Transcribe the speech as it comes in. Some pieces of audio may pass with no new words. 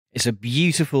It's a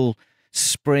beautiful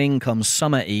spring come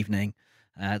summer evening.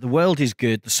 The world is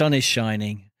good, the sun is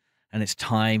shining, and it's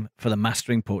time for the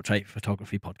Mastering Portrait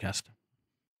Photography podcast.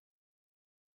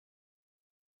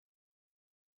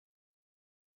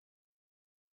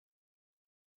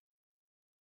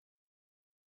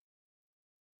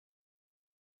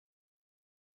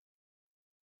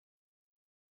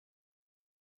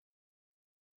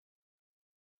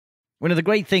 One of the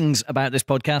great things about this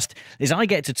podcast is I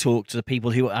get to talk to the people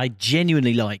who I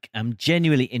genuinely like, am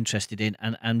genuinely interested in,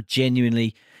 and am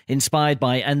genuinely inspired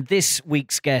by. And this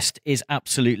week's guest is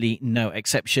absolutely no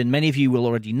exception. Many of you will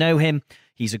already know him.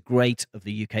 He's a great of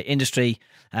the UK industry.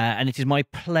 And it is my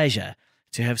pleasure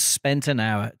to have spent an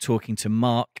hour talking to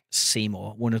Mark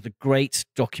Seymour, one of the great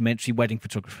documentary wedding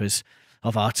photographers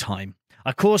of our time.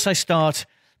 Of course, I start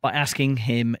by asking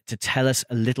him to tell us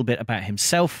a little bit about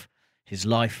himself, his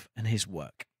life and his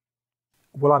work.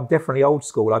 Well, I'm definitely old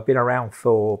school. I've been around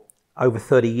for over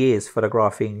 30 years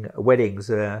photographing weddings,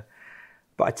 but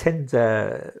I tend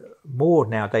more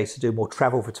nowadays to do more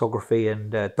travel photography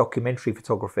and documentary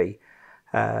photography.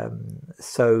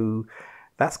 So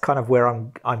that's kind of where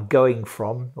I'm going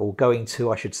from, or going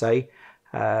to, I should say.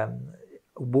 Sorry.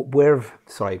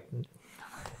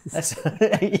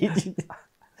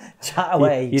 Chat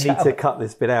away. You need to cut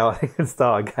this bit out and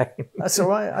start again. That's all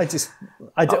right.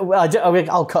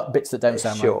 I'll cut bits that don't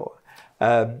sound sure.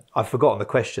 I've forgotten the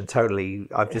question totally.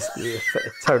 I've just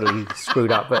totally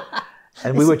screwed up.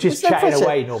 And we were just chatting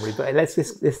away normally. But let's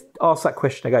ask that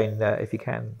question again if you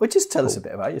can. Well, just tell us a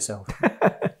bit about yourself.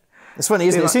 It's funny,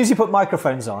 isn't it? As soon as you put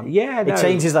microphones on, it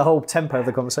changes the whole tempo of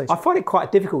the conversation. I find it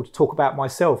quite difficult to talk about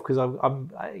myself because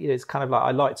it's kind of like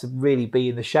I like to really be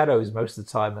in the shadows most of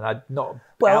the time, and I'm not.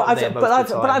 Well,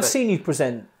 I've seen you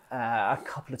present a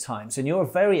couple of times, and you're a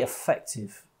very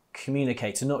effective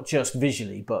communicator, not just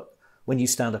visually, but when you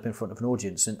stand up in front of an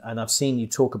audience. And I've seen you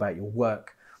talk about your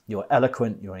work. You're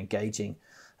eloquent, you're engaging,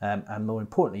 and more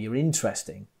importantly, you're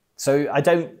interesting. So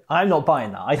I'm not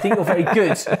buying that. I think you're very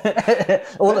good.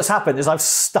 All that's happened is I've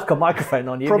stuck a microphone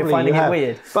on you. Probably and you're finding it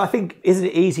weird. But I think, isn't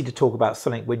it easy to talk about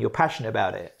something when you're passionate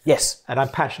about it? Yes. And I'm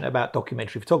passionate about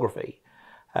documentary photography.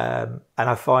 And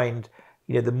I find,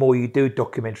 the more you do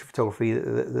documentary photography,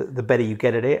 the better you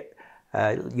get at it.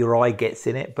 Your eye gets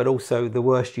in it, but also the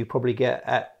worse you probably get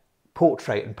at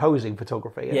portrait and posing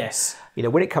photography. And, yes.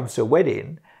 When it comes to a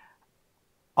wedding,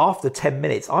 after 10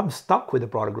 minutes, I'm stuck with the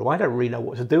bride and groom. I don't really know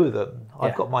what to do with them. Yeah.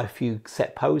 I've got my few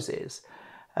set poses.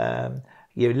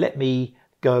 Let me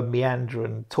go and meander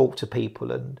and talk to people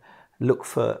and look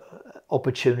for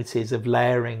opportunities of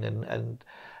layering and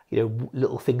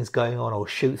little things going on, or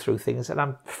shoot through things. And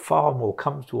I'm far more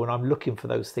comfortable when I'm looking for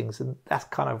those things. And that's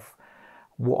kind of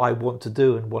what I want to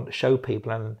do and want to show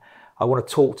people. And I want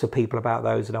to talk to people about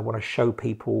those, and I want to show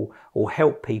people or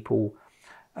help people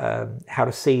how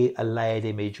to see a layered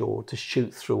image, or to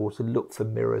shoot through, or to look for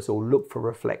mirrors, or look for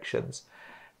reflections.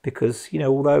 Because,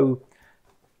 although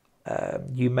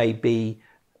you may be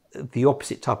the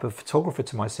opposite type of photographer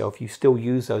to myself, you still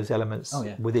use those elements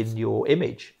within your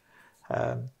image.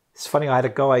 It's funny, I had a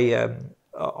guy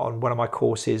on one of my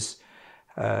courses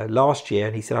last year,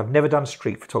 and he said, I've never done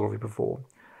street photography before.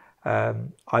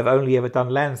 I've only ever done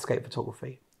landscape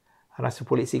photography. And I said,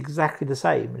 well, it's exactly the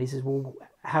same. And he says, well,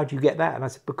 how do you get that? And I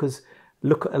said, because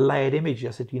look at a layered image.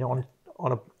 I said,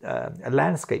 on a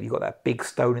landscape, you've got that big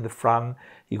stone in the front,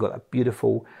 you've got that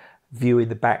beautiful view in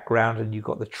the background, and you've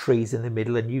got the trees in the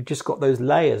middle, and you've just got those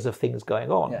layers of things going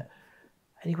on. Yeah.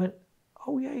 And he went,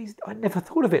 oh yeah, I never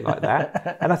thought of it like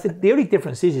that. And I said, the only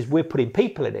difference is we're putting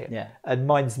people in it, and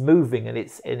mine's moving and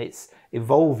it's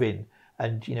evolving.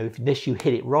 And unless you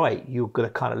hit it right, you're going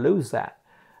to kind of lose that.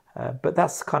 But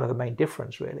that's kind of the main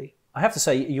difference, really. I have to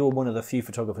say, you're one of the few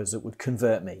photographers that would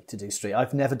convert me to do street.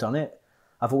 I've never done it.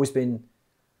 I've always been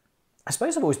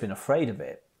afraid of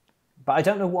it, but I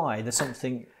don't know why. There's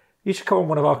something. You should come on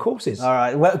one of our courses. All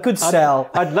right. Well, good sell.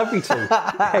 I'd love you to.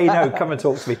 Hey, come and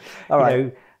talk to me. All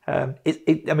right.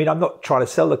 I'm not trying to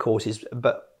sell the courses,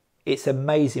 but it's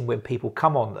amazing when people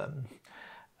come on them.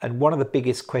 And one of the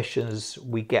biggest questions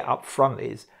we get up front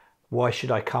is, why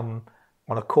should I come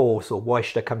on a course, or why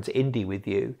should I come to Indy with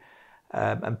you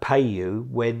and pay you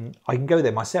when I can go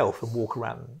there myself and walk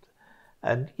around?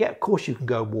 And yeah, of course you can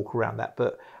go and walk around that,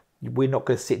 but we're not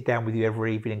going to sit down with you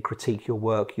every evening and critique your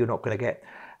work. You're not going to get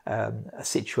a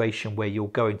situation where you're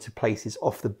going to places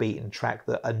off the beaten track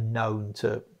that are known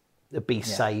to be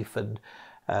safe and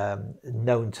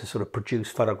known to sort of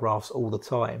produce photographs all the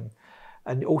time.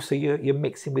 And also you're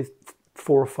mixing with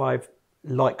 4 or 5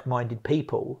 like-minded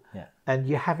people, and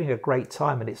you're having a great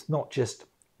time. And it's not just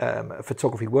a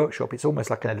photography workshop, it's almost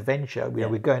like an adventure. You know,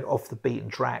 we're going off the beaten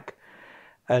track.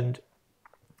 And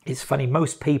it's funny,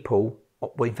 most people,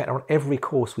 well, in fact, on every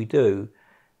course we do,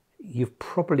 you've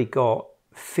probably got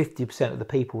 50% of the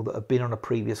people that have been on a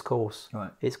previous course.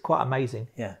 Right. It's quite amazing.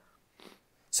 Yeah.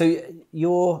 So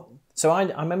I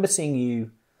remember seeing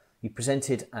you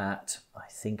presented at, I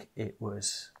think it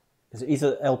was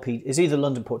either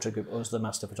London Portrait Group or it was the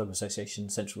Master Photographer Association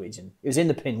Central Region. It was in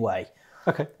the Pin Way.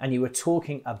 Okay. And you were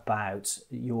talking about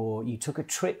you took a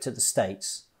trip to the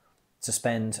States to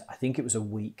spend, I think it was a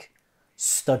week,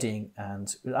 studying,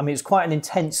 and I mean it's quite an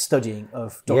intense studying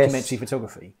of documentary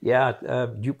photography. Yeah.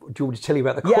 Do you want me to tell you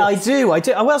about the course? Yeah, I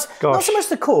do. Well, not so much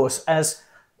the course as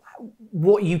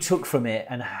what you took from it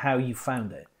and how you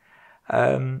found it.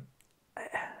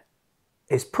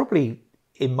 It's probably,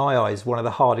 in my eyes, one of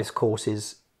the hardest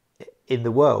courses in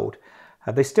the world.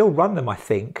 They still run them, I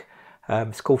think.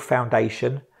 It's called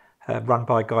Foundation, run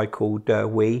by a guy called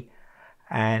Wee.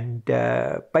 And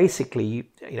basically,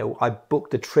 you know, I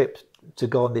booked a trip to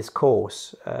go on this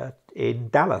course in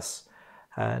Dallas,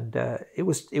 and it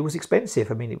was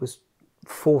expensive. I mean, it was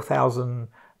 $4,000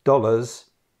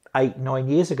 8-9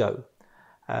 years ago.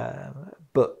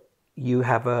 But you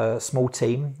have a small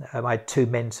team. I had 2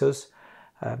 mentors.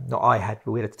 Not I had,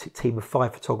 but we had a team of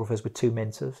 5 photographers with 2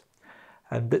 mentors.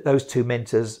 And those 2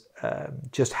 mentors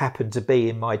just happened to be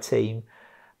in my team,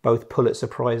 both Pulitzer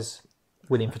Prize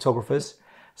winning photographers.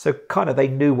 So kind of they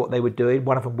knew what they were doing.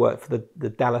 One of them worked for the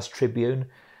Dallas Tribune,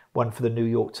 one for the New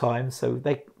York Times. So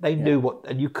they knew what,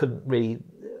 and you couldn't really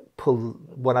pull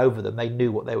one over them. They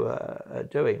knew what they were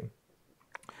doing.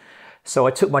 So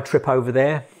I took my trip over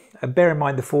there, and bear in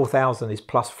mind the 4,000 is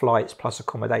plus flights, plus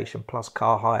accommodation, plus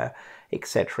car hire,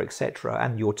 etc.,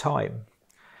 and your time.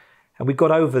 And we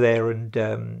got over there,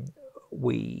 and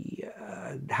we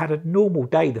had a normal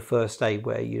day the first day,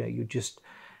 where you're just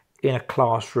in a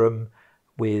classroom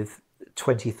with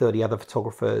 20, 30 other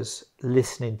photographers,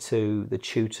 listening to the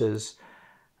tutors,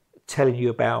 telling you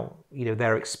about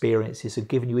their experiences and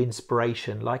giving you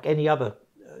inspiration like any other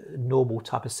normal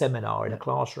type of seminar in a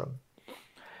classroom.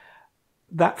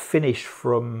 That finished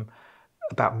from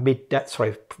about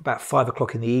 5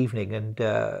 o'clock in the evening, and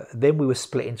then we were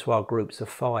split into our groups of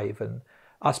 5, and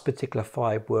us particular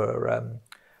 5 were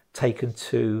taken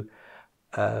to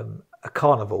a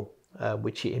carnival,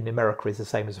 which in America is the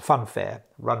same as a fun fair,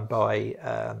 run by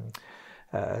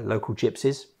local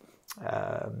gypsies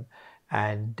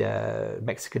and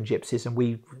Mexican gypsies, and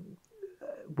we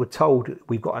were told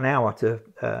we've got an hour to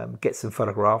get some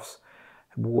photographs,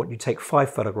 and we want you to take 5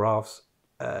 photographs,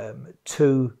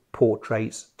 2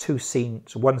 portraits, 2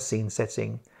 scenes, 1 scene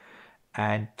setting,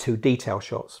 and 2 detail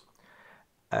shots.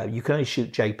 You can only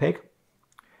shoot JPEG,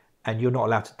 and you're not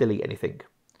allowed to delete anything,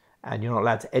 and you're not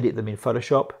allowed to edit them in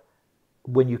Photoshop.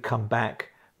 When you come back,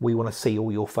 we want to see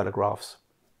all your photographs.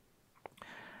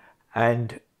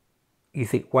 And you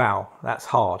think, wow, that's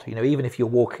hard. Even if you're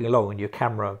walking along and your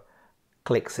camera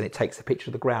clicks and it takes a picture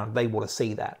of the ground, they want to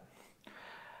see that.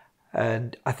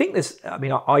 And I think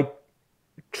I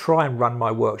try and run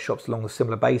my workshops along a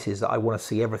similar basis, that I want to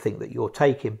see everything that you're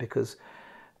taking, because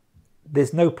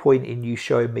there's no point in you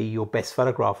showing me your best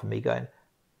photograph and me going,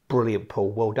 brilliant,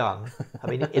 Paul, well done. I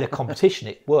mean, in a competition,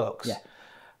 it works. Yeah.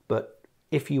 But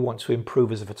if you want to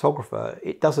improve as a photographer,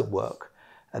 it doesn't work.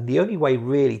 And the only way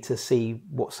really to see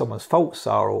what someone's faults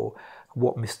are or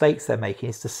what mistakes they're making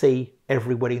is to see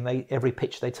every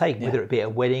picture they take, whether it be at a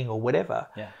wedding or whatever.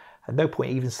 Yeah. And no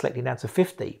point even selecting down to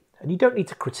 50. And you don't need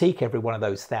to critique every one of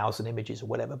those 1,000 images or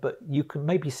whatever, but you can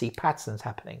maybe see patterns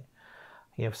happening.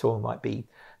 Someone might be,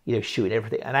 shooting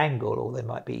everything at an angle, or they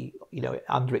might be,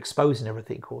 underexposing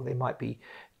everything, or they might be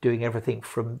doing everything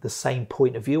from the same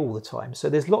point of view all the time. So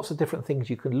there's lots of different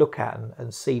things you can look at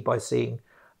and see by seeing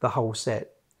the whole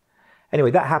set.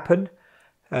 Anyway, that happened.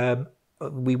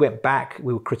 We went back,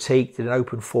 we were critiqued in an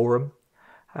open forum.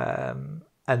 And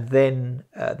then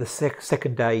the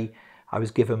second day, I was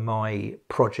given my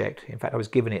project. In fact, I was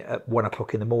given it at 1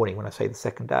 o'clock in the morning when I say the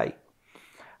second day.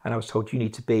 And I was told, you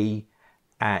need to be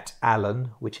at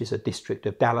Allen, which is a district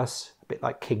of Dallas, a bit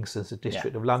like Kingston's a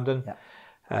district of London,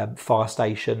 fire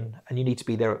station, and you need to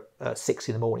be there at 6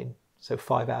 in the morning, so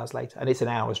 5 hours later. And it's an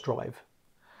hour's drive.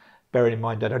 Bearing in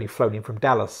mind, I'd only flown in from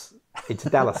Dallas into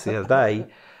Dallas the other day,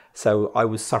 so I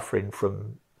was suffering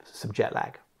from some jet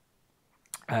lag.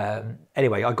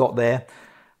 Anyway, I got there.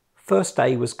 First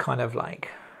day was kind of like,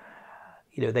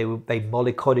 they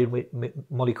mollycoddled with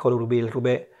me a little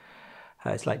bit.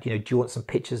 It's like, do you want some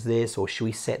pictures of this, or should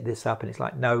we set this up? And it's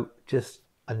like, no,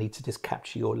 I need to just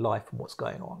capture your life and what's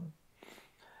going on.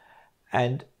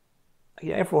 And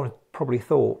everyone probably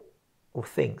thought or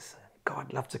thinks, God,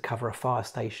 I'd love to cover a fire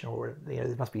station, or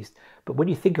there must be. But when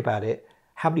you think about it,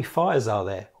 how many fires are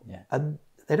there? Yeah. And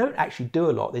they don't actually do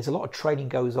a lot. There's a lot of training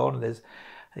goes on.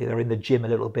 They're in the gym a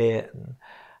little bit, and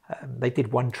they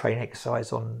did one training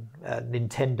exercise on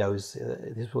Nintendos.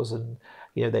 This wasn't,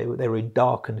 they were in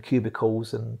darkened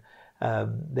cubicles, and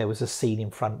there was a scene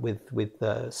in front with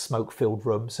smoke-filled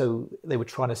room. So they were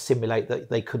trying to simulate that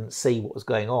they couldn't see what was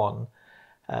going on,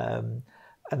 and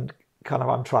kind of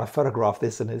I'm trying to photograph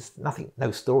this, and there's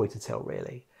no story to tell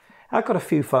really. I got a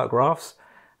few photographs,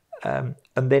 and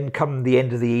then come the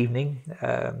end of the evening,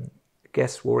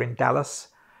 guess we're in Dallas.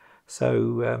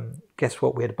 So guess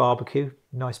what? We had a barbecue,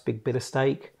 nice big bit of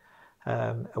steak,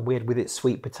 and we had with it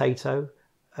sweet potato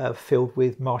filled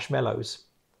with marshmallows.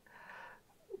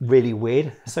 Really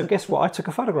weird. So guess what? I took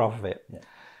a photograph of it,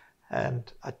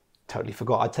 and I totally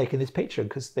forgot I'd taken this picture,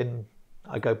 because then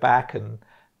I go back and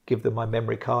give them my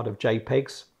memory card of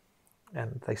JPEGs,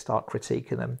 and they start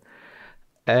critiquing them.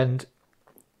 And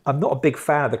I'm not a big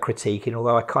fan of the critiquing,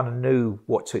 although I kind of knew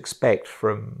what to expect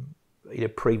from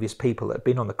previous people that had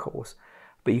been on the course.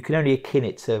 But you can only akin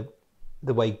it to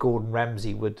the way Gordon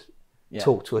Ramsay would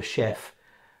talk to a chef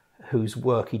whose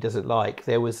work he doesn't like.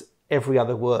 There was every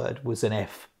other word was an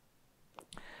F.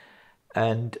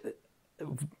 And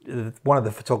one of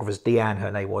the photographers, Deanne,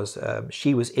 her name was,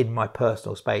 she was in my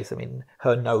personal space. I mean,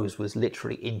 her nose was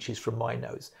literally inches from my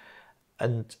nose.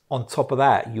 And on top of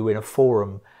that, you were in a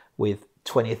forum with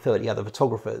 20 or 30 other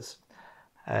photographers,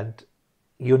 and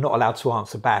you're not allowed to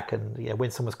answer back. And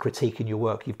when someone's critiquing your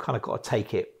work, you've kind of got to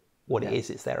take it what it is.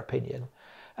 It's their opinion.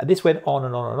 And this went on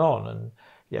and on and on.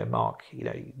 And Mark,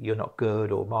 you're not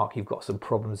good, or Mark, you've got some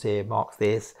problems here. Mark's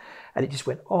this, and it just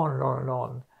went on and on and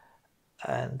on.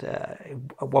 And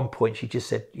at one point, she just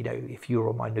said, if you were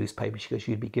on my newspaper, she goes,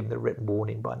 you'd be given a written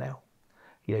warning by now.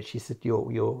 She said,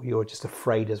 you're just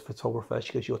afraid as a photographer.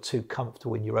 She goes, you're too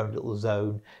comfortable in your own little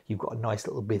zone. You've got a nice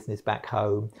little business back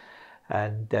home.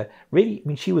 And really, I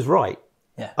mean, she was right.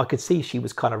 Yeah. I could see she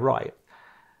was kind of right.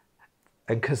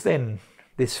 And because then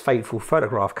this fateful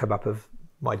photograph came up of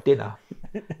my dinner,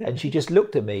 and she just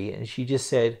looked at me and she just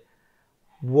said,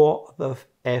 what the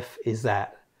F is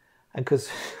that? And because,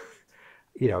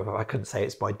 I couldn't say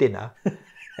it's my dinner.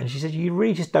 And she said, you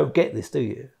really just don't get this, do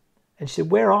you? And she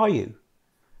said, where are you?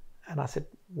 And I said,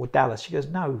 well, Dallas. She goes,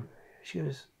 no. She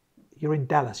goes, you're in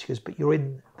Dallas. She goes, but you're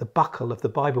in the buckle of the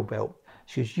Bible Belt.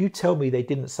 She goes, you tell me they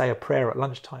didn't say a prayer at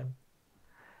lunchtime.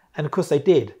 And of course they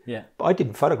did. Yeah. But I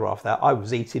didn't photograph that. I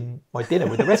was eating my dinner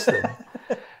with the rest of them.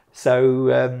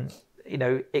 So,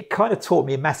 it kind of taught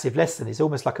me a massive lesson. It's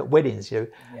almost like at weddings,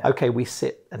 okay, we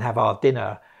sit and have our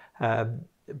dinner.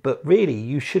 But really,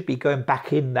 you should be going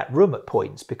back in that room at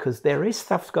points, because there is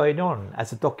stuff going on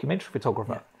as a documentary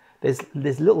photographer. Yeah.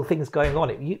 There's little things going on.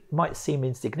 It might seem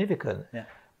insignificant,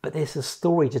 but there's a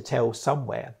story to tell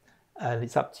somewhere. And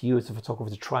it's up to you as a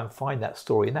photographer to try and find that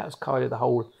story. And that was kind of the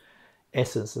whole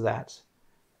essence of that.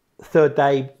 The third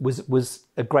day was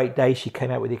a great day. She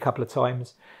came out with me a couple of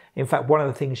times. In fact, one of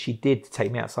the things she did to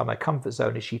take me outside my comfort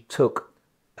zone is she took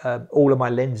all of my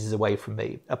lenses away from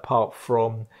me, apart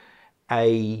from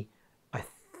I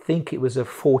think it was a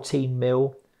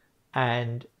 14mm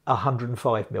and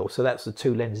 105mm. So that's the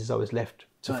two lenses I was left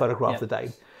to photograph the day.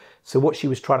 So what she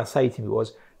was trying to say to me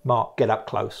was, Mark, get up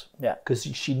close. Yeah. Because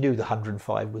she knew the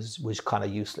 105 was kind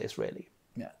of useless, really.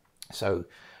 Yeah. So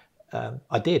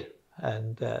I did.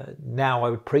 And now I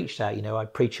would preach that, I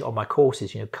preach it on my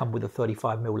courses, come with a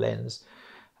 35mm lens.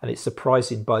 And it's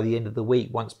surprising by the end of the week,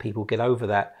 once people get over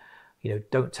that,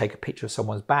 don't take a picture of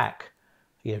someone's back.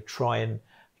 Try and,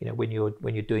 when you're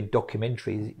doing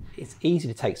documentaries, it's easy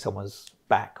to take someone's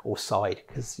back or side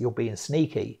because you're being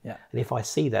sneaky. Yeah. And if I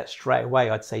see that straight away,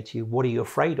 I'd say to you, what are you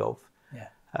afraid of?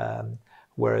 Yeah.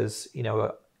 Whereas,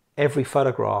 every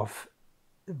photograph,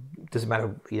 doesn't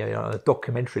matter, on a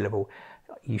documentary level,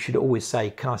 you should always say,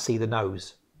 can I see the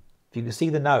nose? If you can see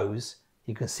the nose,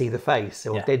 you can see the face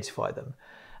or identify them.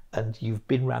 And you've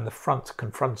been around the front to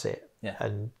confront it. Yeah.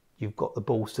 And you've got the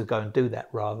balls to go and do that,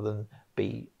 rather than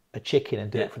be a chicken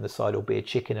and do it from the side, or be a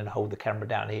chicken and hold the camera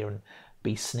down here and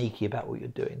be sneaky about what you're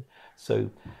doing. So,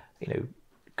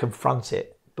 confront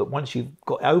it. But once you've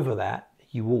got over that,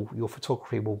 your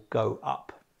photography will go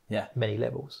up many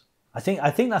levels. I think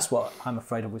that's what I'm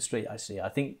afraid of with street. I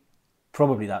think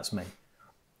probably that's me.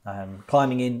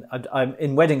 Climbing in, I'm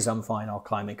in weddings. I'm fine. I'll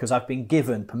climb in because I've been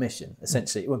given permission.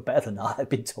 Essentially, it went better than that. I've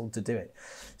been told to do it,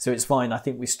 so it's fine. I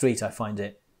think with street, I find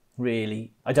it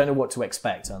really, I don't know what to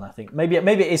expect. And I think maybe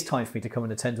it is time for me to come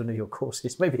and attend one of your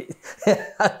courses. Maybe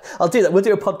I'll do that. We'll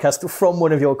do a podcast from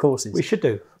one of your courses. We should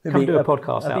do. Come do a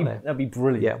podcast out there. That'd be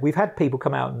brilliant. Yeah, we've had people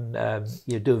come out and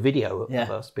do a video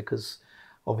of us, because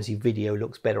obviously video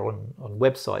looks better on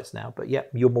websites now. But yeah,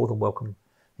 you're more than welcome.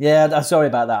 Yeah, I'm sorry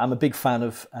about that. I'm a big fan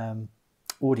of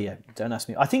audio. Don't ask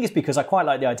me. I think it's because I quite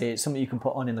like the idea. It's something you can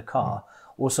put on in the car.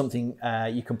 Or something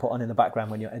you can put on in the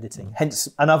background when you're editing. Hence,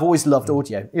 and I've always loved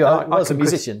audio. I was a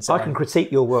musician. I can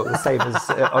critique your work the same as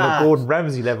on a Gordon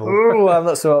Ramsay level. Ooh, I'm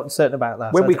not so certain about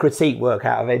that. When we critique work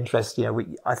out of interest,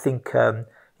 I think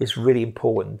it's really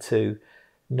important to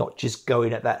not just go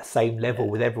in at that same level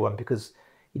with everyone, because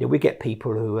we get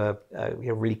people who are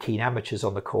really keen amateurs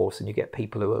on the course, and you get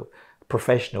people who are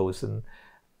professionals, and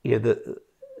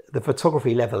the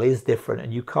photography level is different,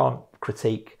 and you can't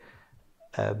critique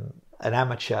an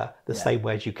amateur the same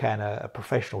way as you can a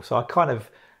professional. So I kind of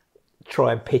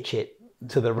try and pitch it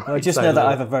to the right. I just know that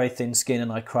I have a very thin skin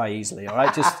and I cry easily. All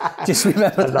right, just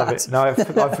remember that. I love it. No, I've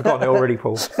forgotten it already,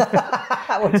 Paul.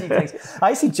 What do you think?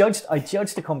 I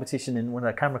judged a competition in one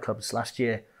of the camera clubs last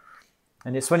year,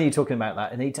 and it's funny you're talking about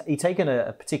that. And he'd taken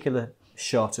a particular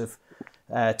shot of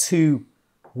two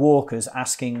walkers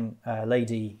asking a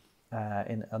lady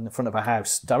on the front of a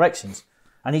house directions.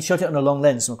 And he shot it on a long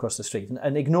lens from across the street,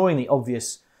 and ignoring the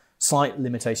obvious slight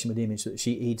limitation with the image that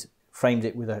he'd framed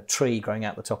it with a tree growing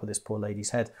out the top of this poor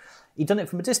lady's head. He'd done it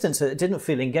from a distance, so it didn't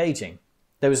feel engaging.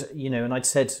 There was, and I'd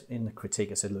said in the critique,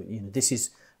 I said, look, this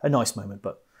is a nice moment,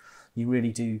 but you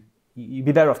really do, you'd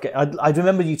be better off I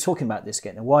remember you talking about this,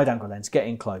 getting a wide angle lens,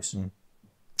 getting close,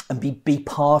 and be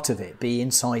part of it, be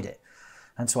inside it.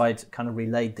 And so I'd kind of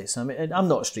relayed this. I mean, I'm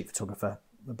not a street photographer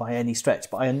by any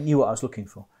stretch, but I knew what I was looking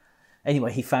for.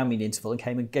 Anyway, he found me in the interval and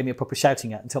came and gave me a proper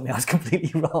shouting at and told me I was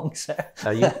completely wrong. So.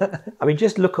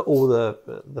 Just look at all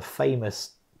the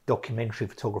famous documentary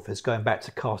photographers going back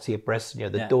to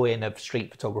Cartier-Bresson, the doyen of street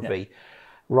photography,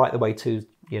 right the way to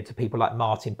to people like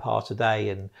Martin Parr today,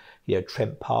 and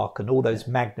Trent Park and all those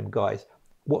Magnum guys.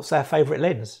 What's their favourite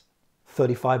lens?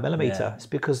 35mm. Yeah. It's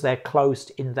because they're close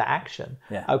in the action.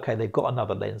 Yeah. Okay, they've got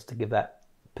another lens to give that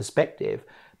perspective,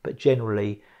 but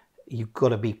generally you've got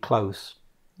to be close.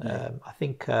 I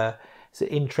think it's an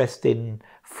interesting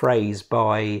phrase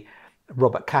by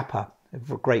Robert Capa, a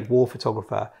great war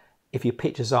photographer. If your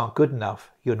pictures aren't good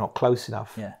enough, you're not close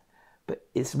enough. Yeah. But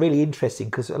it's really interesting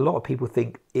because a lot of people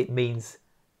think it means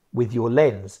with your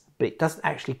lens, but it doesn't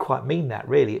actually quite mean that,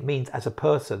 really. It means as a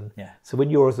person. Yeah. So when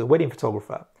you're as a wedding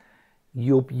photographer,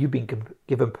 you've been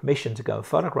given permission to go and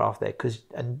photograph there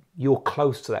and you're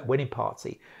close to that wedding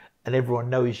party. And everyone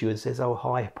knows you and says, "Oh,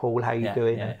 hi, Paul, how you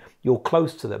doing?" And you're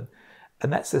close to them,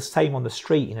 and that's the same on the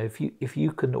street. If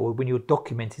you can, or when you're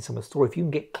documenting someone's story, if you can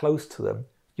get close to them,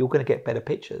 you're going to get better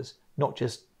pictures, not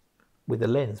just with a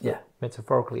lens, but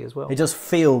metaphorically as well. It does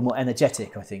feel more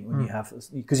energetic, I think, when you have,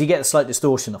 because you get a slight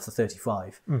distortion off the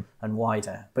 35 and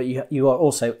wider, but you are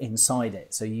also inside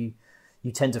it, so you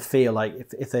tend to feel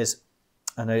like if there's,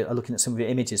 I know looking at some of your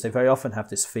images, they very often have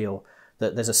this feel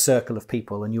that there's a circle of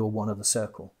people and you're one of the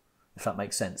circle. If that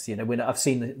makes sense, when I've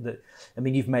seen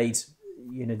you've made,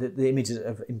 the images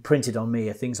have imprinted on me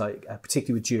are things like,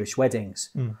 particularly with Jewish weddings,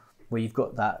 where you've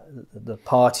got the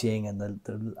partying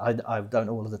and I don't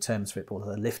know all of the terms for it, but all of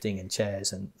the lifting and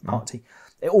chairs and party.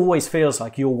 It always feels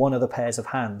like you're one of the pairs of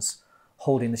hands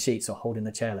holding the sheets or holding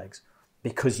the chair legs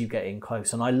because you get in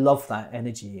close, and I love that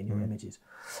energy in your images.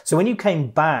 So when you came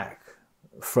back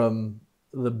from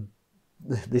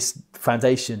this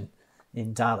foundation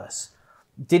in Dallas,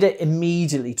 did it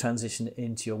immediately transition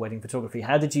into your wedding photography?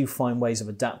 How did you find ways of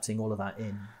adapting all of that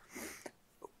in?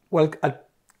 Well,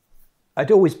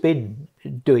 I'd always been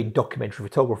doing documentary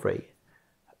photography,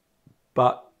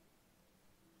 but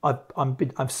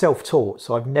I'm self-taught,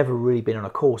 so I've never really been on a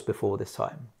course before this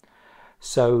time.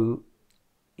 So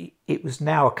it was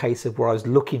now a case of where I was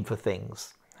looking for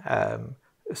things.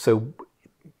 So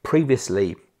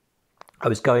previously, I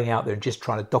was going out there and just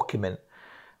trying to document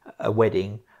a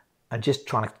wedding and just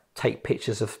trying to take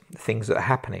pictures of things that are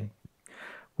happening.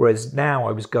 Whereas now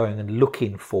I was going and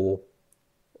looking for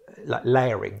like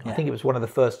layering. Yeah. I think it was one of the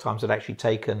first times I'd actually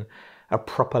taken a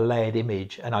proper layered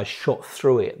image and I shot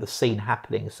through it, the scene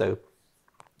happening. So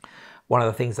one of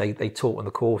the things they taught on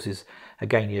the course is,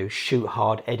 again, shoot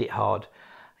hard, edit hard.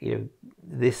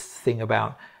 This thing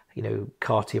about,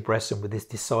 Cartier-Bresson with this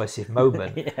decisive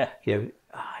moment,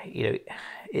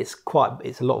 it's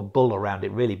a lot of bull around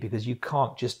it, really, because you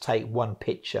can't just take one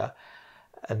picture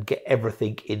and get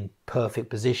everything in perfect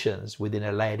positions within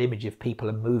a layered image if people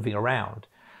are moving around.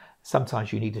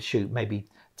 Sometimes you need to shoot maybe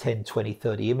 10, 20,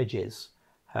 30 images.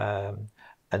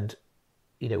 And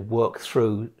work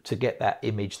through to get that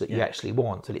image that you actually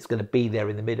want, and it's going to be there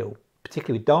in the middle.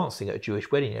 Particularly with dancing at a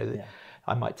Jewish wedding,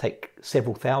 I might take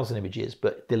several thousand images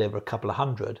but deliver a couple of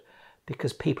hundred,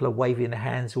 because people are waving their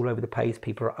hands all over the page,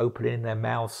 people are opening their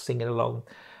mouths, singing along.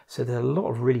 So there's a lot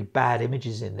of really bad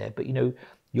images in there, but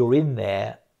you're in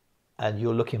there and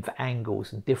you're looking for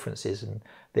angles and differences, and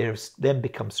there's then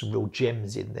becomes some real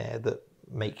gems in there that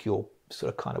make your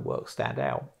sort of kind of work stand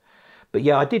out. But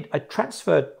yeah, I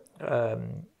transferred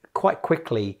quite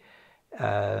quickly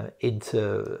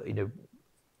into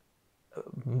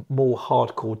more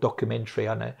hardcore documentary.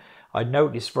 I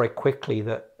noticed very quickly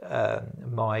that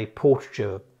my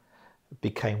portraiture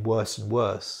became worse and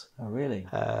worse. Oh, really?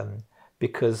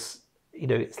 Because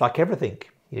it's like everything.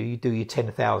 You do your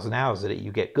 10,000 hours at it,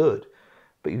 you get good,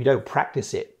 but you don't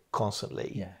practice it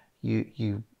constantly. Yeah.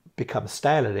 You become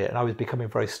stale at it, and I was becoming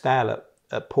very stale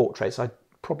at portraits. I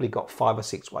probably got 5 or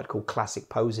 6 what I'd call classic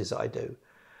poses that I do,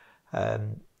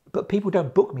 but people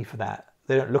don't book me for that.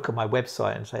 They don't look at my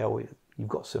website and say, "Oh, you've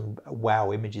got some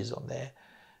wow images on there."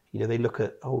 They look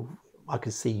at, "Oh, I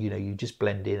can see you just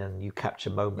blend in and you capture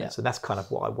moments," and that's kind of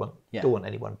what I want. Yeah. Don't want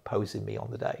anyone posing me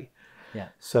on the day. Yeah.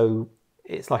 So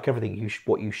it's like everything.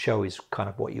 What you show is kind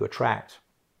of what you attract.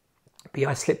 But yeah,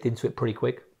 I slipped into it pretty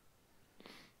quick.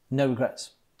 No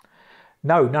regrets?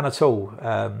 No, none at all.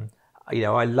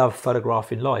 I love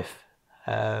photographing life,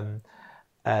 and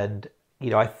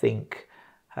I think,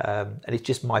 and it's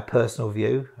just my personal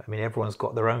view. I mean, everyone's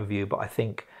got their own view, but I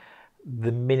think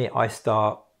the minute I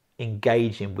start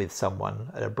engaging with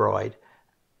someone, a bride,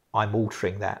 I'm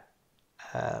altering that,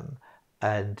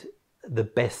 and the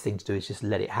best thing to do is just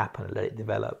let it happen and let it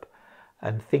develop,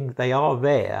 and think they are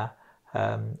there.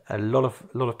 A lot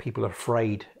of people are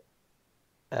afraid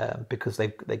because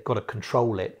they've got to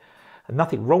control it, and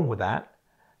nothing wrong with that.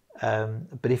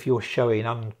 But if you're showing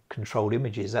uncontrolled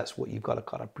images, that's what you've got to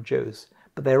kind of produce.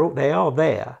 But they are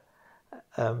there.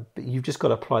 But you've just got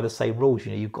to apply the same rules.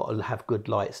 You've got to have good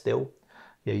light still.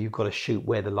 You've got to shoot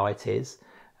where the light is,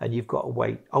 and you've got to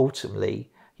wait. Ultimately,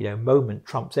 moment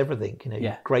trumps everything.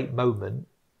 Great moment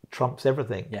trumps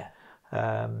everything. Yeah.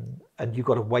 And you've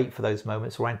got to wait for those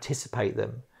moments or anticipate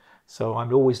them. So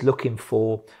I'm always looking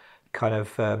for kind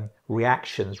of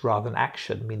reactions rather than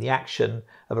action. I mean, the action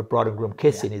of a bride and groom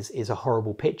kissing is a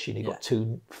horrible picture. You've got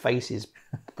two faces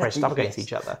pressed up against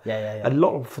each other. A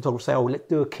lot of photographers say, "Oh, let's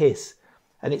do a kiss,"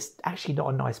 and it's actually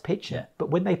not a nice picture. Yeah.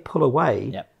 But when they pull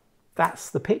away,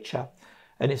 that's the picture.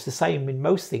 And it's the same in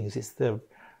most things. It's the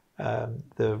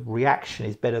reaction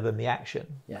is better than the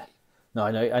action. Yeah. No,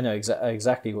 I know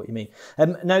exactly what you mean.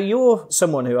 Now you're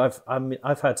someone who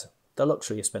I've had the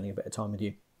luxury of spending a bit of time with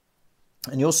you,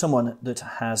 and you're someone that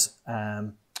has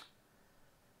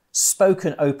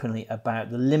spoken openly about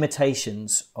the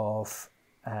limitations of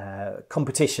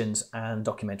competitions and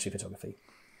documentary photography,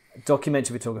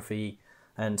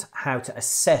 and how to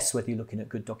assess whether you're looking at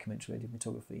good documentary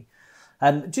photography.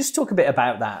 Just talk a bit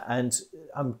about that, and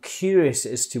I'm curious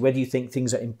as to whether you think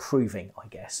things are improving, I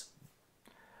guess.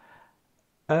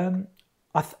 I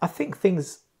think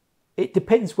things. It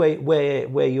depends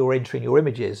where you're entering your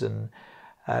images, and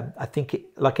I think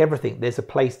like everything, there's a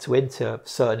place to enter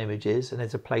certain images, and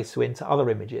there's a place to enter other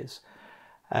images.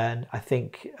 And I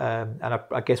think, and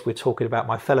I guess we're talking about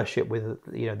my fellowship with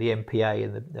the MPA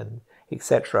and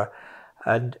etc.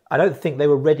 And I don't think they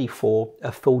were ready for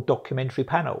a full documentary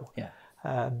panel. Yeah.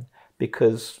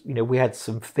 Because we had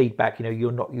some feedback.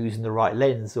 You're not using the right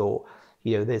lens, or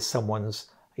there's someone's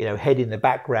head in the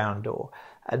background,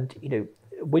 and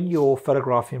when you're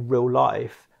photographing real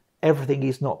life, everything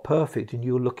is not perfect, and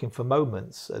you're looking for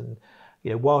moments. And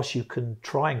whilst you can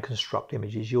try and construct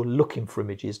images, you're looking for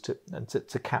images to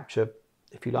capture,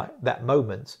 if you like, that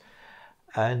moment.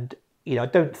 And I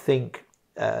don't think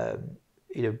they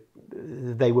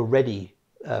were ready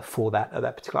for that at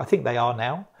that particular. I think they are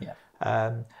now. Yeah.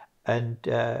 And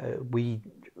we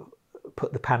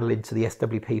put the panel into the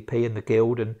SWPP and the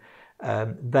Guild, and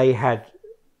they had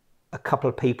a couple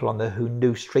of people on there who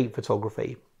knew street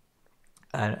photography,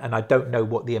 and I don't know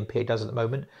what the MPA does at the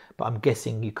moment, but I'm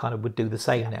guessing you kind of would do the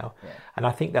same now. Yeah. And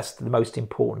I think that's the most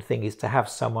important thing, is to have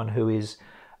someone who is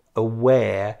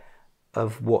aware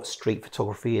of what street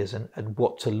photography is and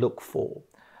what to look for.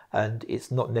 And it's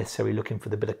not necessarily looking for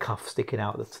the bit of cuff sticking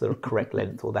out that's the correct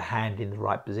length, or the hand in the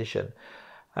right position,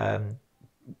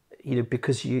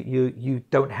 because you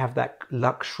don't have that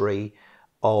luxury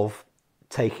of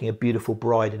taking a beautiful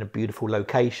bride in a beautiful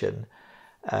location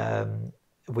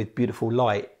with beautiful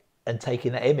light and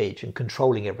taking that image and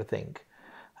controlling everything.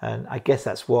 And I guess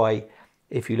that's why,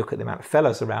 if you look at the amount of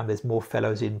fellows around, there's more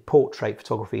fellows in portrait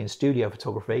photography and studio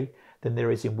photography than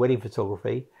there is in wedding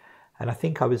photography. And I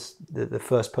think I was the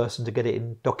first person to get it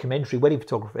in documentary wedding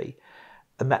photography.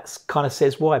 And that kind of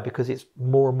says why, because it's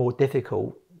more and more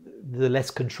difficult. The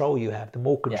less control you have, the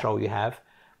more control you have,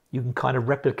 you can kind of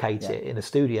replicate it in a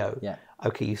studio. Yeah.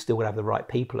 Okay, you still got to have the right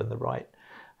people and the right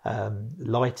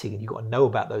lighting, and you've got to know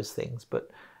about those things.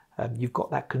 But you've got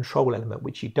that control element,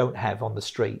 which you don't have on the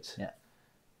street. Yeah.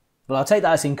 Well, I'll take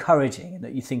that as encouraging, and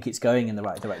that you think it's going in the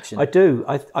right direction. I do.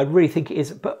 I really think it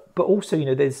is. But also,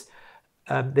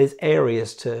 there's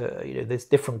areas to, there's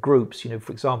different groups.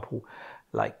 For example,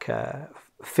 like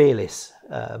Fearless,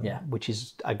 which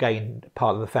is again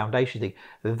part of the foundation thing.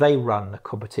 They run a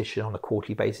competition on a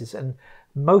quarterly basis, and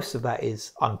most of that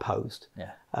is unposed.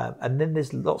 Yeah. And then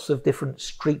there's lots of different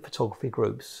street photography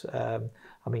groups.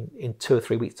 In 2 or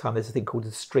 3 weeks' time, there's a thing called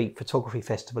the Street Photography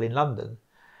Festival in London.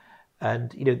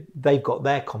 And, they've got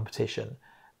their competition.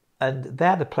 And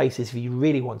they're the places, if you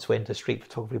really want to enter street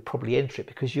photography, probably enter it,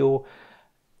 because you're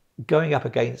going up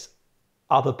against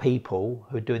other people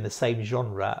who are doing the same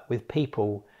genre with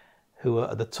people who are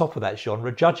at the top of that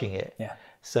genre judging it. Yeah.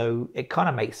 So it kind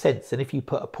of makes sense. And if you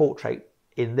put a portrait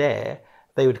in there,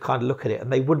 they would kind of look at it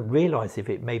and they wouldn't realise if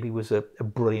it maybe was a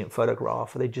brilliant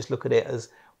photograph, or they'd just look at it as,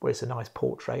 well, it's a nice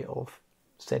portrait of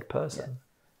said person. Yeah.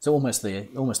 So almost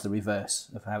the reverse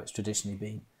of how it's traditionally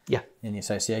been. Yeah. In the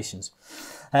associations.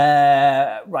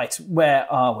 Right,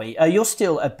 where are we? You're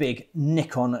still a big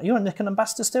Nikon. You're a Nikon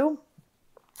ambassador still?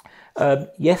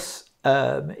 Yes.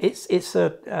 It's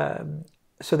a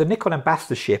so the Nikon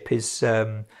ambassadorship is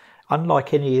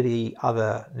unlike any of the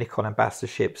other Nikon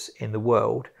ambassadorships in the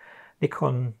world.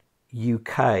 Nikon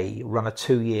UK run a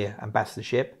 2-year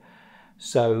ambassadorship,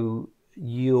 so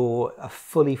you're a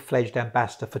fully fledged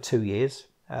ambassador for 2 years.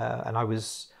 And I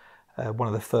was one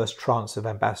of the first trance of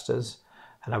ambassadors,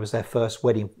 and I was their first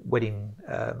wedding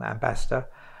ambassador.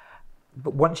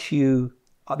 But once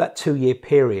that 2-year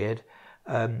period,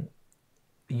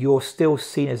 you're still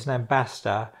seen as an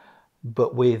ambassador,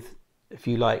 but with, if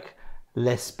you like,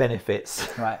 less benefits.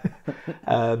 Right.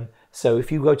 So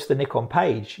if you go to the Nikon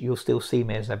page, you'll still see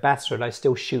me as an ambassador, and I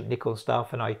still shoot Nikon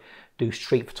stuff, and I do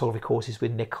street photography courses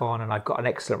with Nikon, and I've got an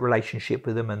excellent relationship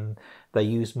with them, and they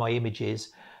use my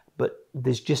images. But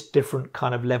there's just different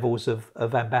kind of levels of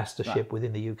ambassadorship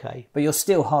within the UK. But you're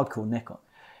still hardcore Nikon.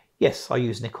 Yes, I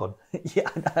use Nikon. Yeah,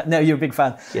 no, you're a big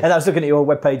fan. Yeah. And I was looking at your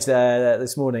webpage there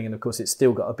this morning, and of course it's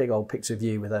still got a big old picture of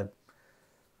you with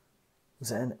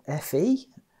was it an FE?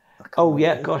 Oh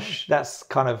yeah, gosh, that's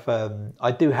kind of,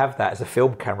 I do have that as a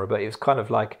film camera, but it was kind of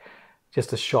like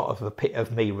just a shot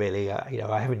of me, really.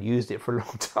 I haven't used it for a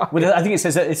long time. Well, I think it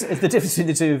says that it's the difference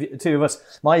between the two of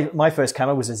us. My first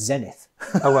camera was a Zenith.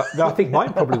 Oh, well, no, I think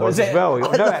mine probably was as well.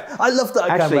 I love that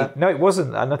camera. No, it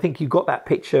wasn't. And I think you got that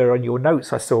picture on your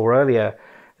notes I saw earlier.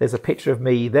 There's a picture of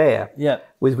me there,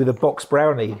 with a box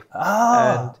brownie.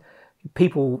 And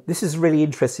people, this is a really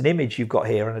interesting image you've got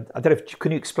here, and I don't know,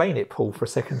 can you explain it, Paul, for a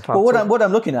second? Well, what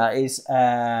I'm looking at is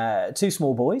 2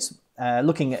 small boys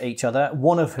looking at each other,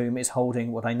 one of whom is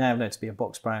holding what I now know to be a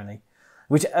box brownie.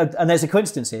 Which and there's a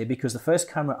coincidence here, because the first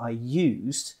camera I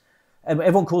used,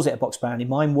 everyone calls it a box brownie,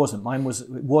 mine wasn't. Mine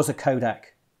was a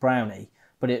Kodak brownie,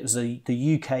 but it was the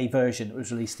UK version that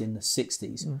was released in the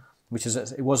 60s. Which is,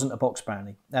 it wasn't a box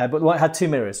brownie, but it had 2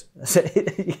 mirrors. So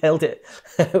he held it,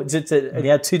 and he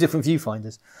had 2 different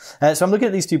viewfinders. So I'm looking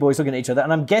at these 2 boys looking at each other,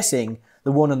 and I'm guessing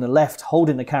the one on the left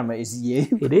holding the camera is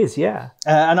you. It is, yeah.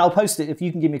 And I'll post it, if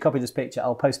you can give me a copy of this picture,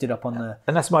 I'll post it up on the.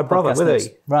 And that's my brother, with he?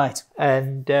 Right.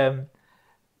 And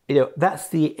that's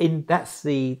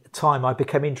the time I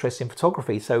became interested in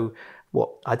photography. So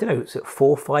I don't know, 4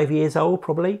 or 5 years old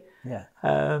probably. Yeah.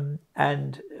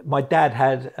 And my dad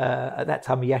had at that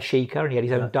time a Yashica, and he had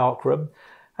his own darkroom,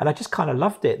 and I just kind of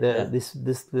loved it.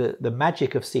 The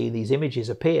magic of seeing these images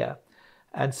appear,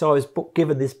 and so I was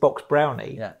given this box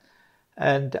brownie. Yeah.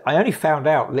 And I only found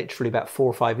out literally about 4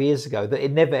 or 5 years ago that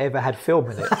it never ever had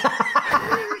film in it.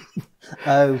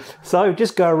 Oh. So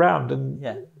just go around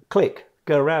and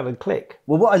go around and click.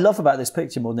 Well, what I love about this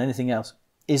picture more than anything else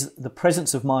is the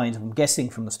presence of mind. I'm guessing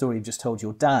from the story you've just told,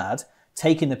 your dad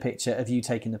taking the picture of you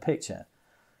taking the picture.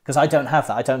 Because I don't have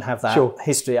that. I don't have that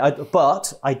history.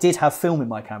 But I did have film in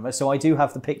my camera, so I do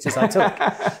have the pictures I took.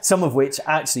 Some of which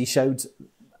actually showed,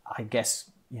 I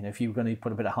guess, if you were going to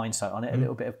put a bit of hindsight on it, a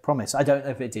little bit of promise. I don't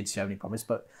know if it did show any promise,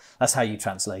 but that's how you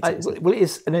translate it. Well, it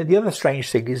is. And the other strange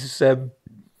thing is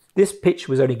this picture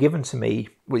was only given to me.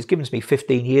 Well, it was given to me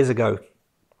 15 years ago.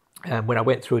 When I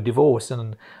went through a divorce,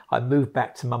 and I moved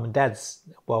back to mum and dad's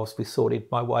whilst we sorted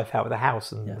my wife out of the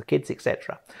house and the kids,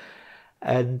 etc.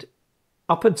 And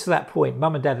up until that point,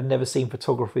 mum and dad had never seen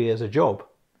photography as a job.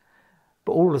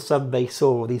 But all of a sudden they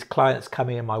saw these clients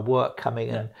coming and my work coming,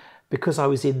 and because I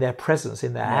was in their presence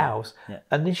in their house. Yeah.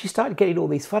 And then she started getting all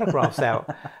these photographs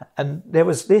out. And there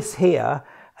was this here,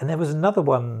 and there was another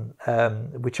one,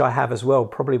 which I have as well,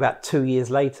 probably about 2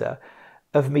 years later,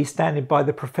 of me standing by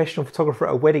the professional photographer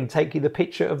at a wedding taking the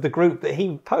picture of the group that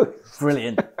he posed.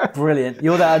 Brilliant, brilliant.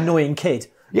 You're that annoying kid.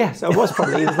 Yes, I was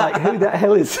probably. He was like, who the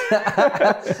hell is...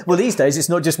 Well, these days, it's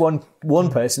not just one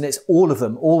person, it's all of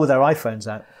them, all with their iPhones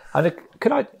out. And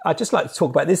I'd just like to talk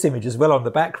about this image as well on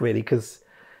the back, really, because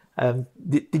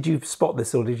did you spot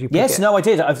this or did you pick Yes, it? no, I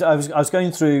did. I was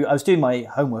going through, I was doing my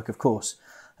homework, of course.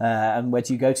 And where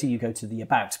do you go to? You go to the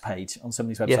About page on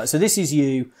somebody's website. Yes. So this is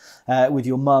you with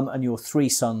your mum and your 3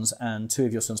 sons and 2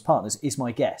 of your sons' partners, is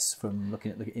my guess from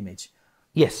looking at the image.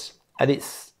 Yes, and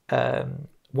it's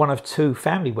one of 2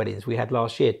 family weddings we had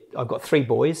last year. I've got 3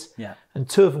 boys, and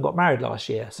 2 of them got married last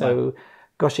year. So,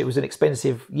 gosh, it was an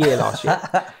expensive year last year.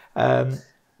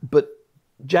 But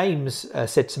James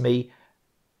said to me,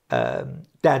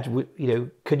 Dad,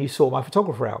 can you sort my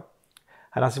photographer out?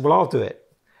 And I said, well, I'll do it.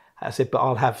 I said, but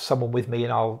I'll have someone with me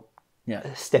and I'll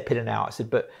step in and out. I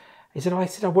said, but he said,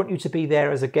 I want you to be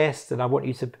there as a guest, and I want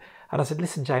you to. And I said,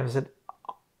 listen, James, I said,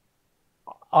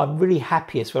 I'm really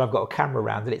happiest when I've got a camera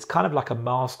around, and it's kind of like a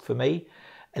mask for me,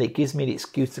 and it gives me an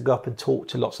excuse to go up and talk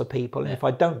to lots of people. And if I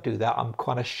don't do that, I'm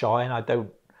kind of shy and I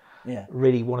don't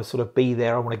really want to sort of be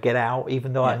there. I want to get out,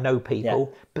 even though I know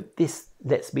people. But this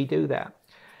lets me do that.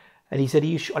 And he said, are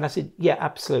you sure? And I said, yeah,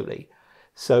 absolutely.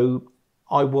 So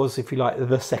I was, if you like,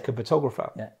 the second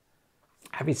photographer. Yeah.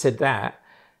 Having said that,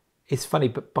 it's funny,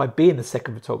 but by being the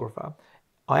second photographer,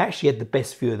 I actually had the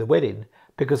best view of the wedding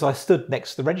because I stood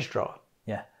next to the registrar.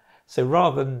 Yeah. So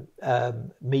rather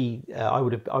than me, I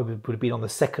would have been on the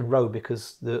second row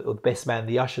because the best man,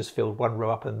 the ushers, filled one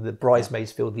row up and the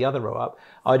bridesmaids filled the other row up.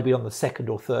 I'd be on the second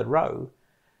or third row,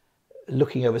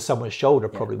 looking over someone's shoulder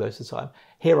probably most of the time.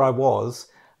 Here I was.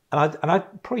 And I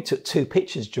probably took 2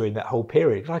 pictures during that whole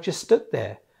period. I just stood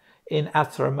there in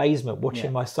utter amazement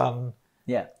watching my son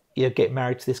get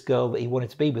married to this girl that he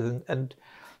wanted to be with. And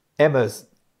Emma's,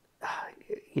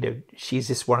 she's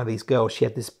just one of these girls. She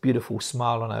had this beautiful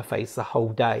smile on her face the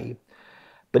whole day.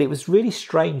 But it was really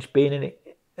strange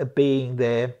being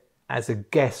there as a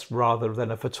guest rather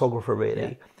than a photographer, really.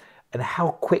 Yeah. And how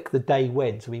quick the day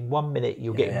went. I mean, 1 minute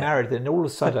you're getting married, and all of a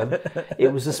sudden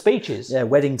it was the speeches. Yeah,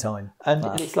 wedding time. And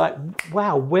it's like,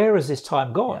 wow, where has this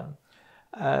time gone?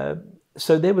 Yeah.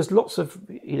 So there was lots of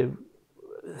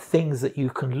things that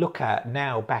you can look at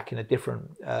now back in a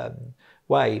different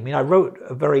way. I mean, I wrote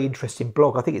a very interesting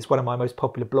blog. I think it's one of my most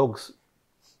popular blogs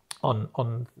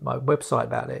on my website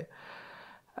about it.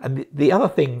 And the other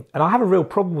thing, and I have a real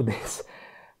problem with this,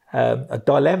 a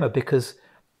dilemma, because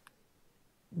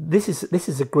this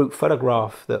is a group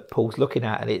photograph that Paul's looking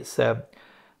at, and it's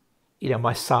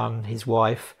my son, his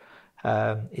wife,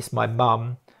 it's my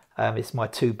mum, it's my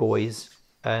 2 boys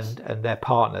and their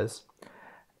partners.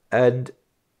 And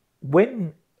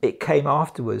when it came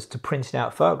afterwards to printing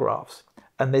out photographs,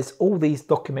 and there's all these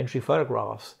documentary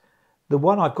photographs, the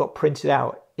one I've got printed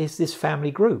out is this family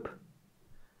group.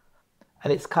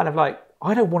 And it's kind of like,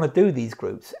 I don't want to do these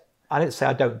groups. I don't say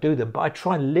I don't do them, but I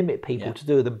try and limit people to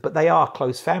do them. But they are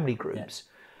close family groups.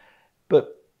 Yeah.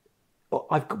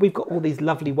 But we've got all these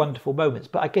lovely, wonderful moments.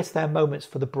 But I guess they're moments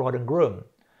for the bride and groom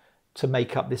to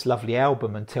make up this lovely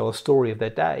album and tell a story of their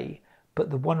day.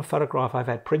 But the one photograph I've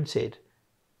had printed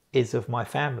is of my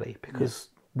family, because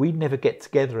we never get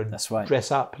together and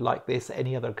dress up like this at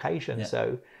any other occasion. Yeah.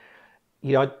 So,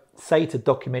 I'd say to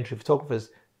documentary photographers,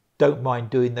 don't mind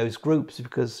doing those groups,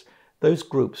 because those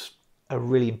groups are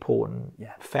really important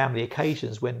family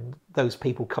occasions when those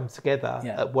people come together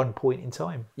at one point in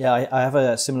time. Yeah, I have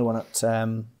a similar one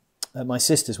at my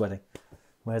sister's wedding,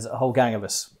 where there's a whole gang of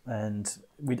us, and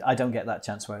I don't get that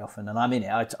chance very often, and I'm in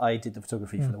it. I did the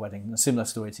photography for the wedding, a similar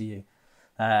story to you.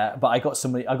 But I got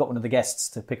one of the guests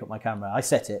to pick up my camera. I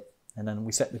set it, and then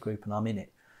we set the group, and I'm in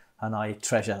it, and I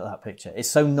treasure that picture. It's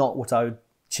so not what I would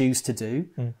choose to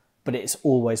do, but it's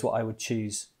always what I would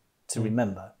choose to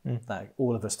remember, that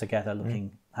all of us together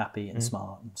looking happy and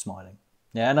smart and smiling.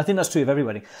 Yeah, and I think that's true of every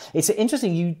wedding. It's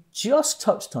interesting, you just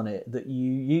touched on it, that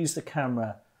you use the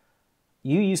camera,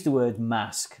 you use the word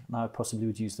mask, and I possibly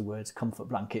would use the words comfort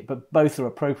blanket, but both are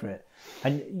appropriate.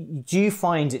 And do you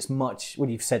find it's much, well,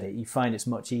 you've said it, you find it's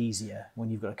much easier when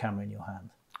you've got a camera in your hand?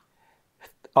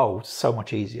 Oh, so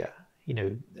much easier.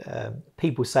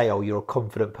 People say, oh, you're a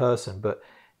confident person, but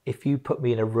if you put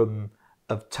me in a room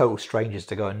of total strangers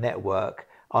to go and network,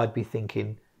 I'd be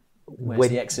thinking, where's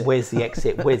the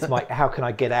exit? Where's my, how can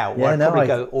I get out? I'd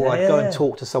go and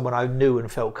talk to someone I knew and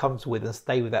felt comfortable with and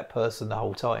stay with that person the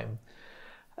whole time.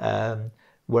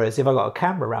 Whereas if I got a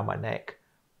camera around my neck,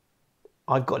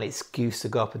 I've got an excuse to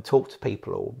go up and talk to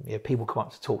people, or people come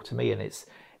up to talk to me, and it's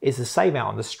the same out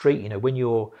on the street. When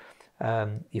you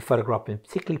photograph in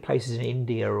particularly places in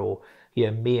India or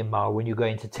Myanmar, when you go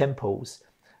into temples,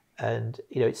 and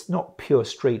it's not pure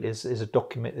street. There's an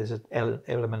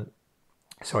element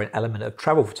of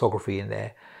travel photography in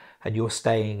there, and you're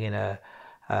staying in a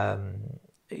I'm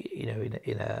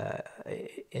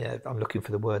looking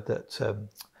for the word that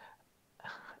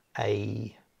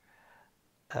a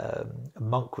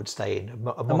monk would stay in,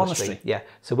 a monastery. Yeah.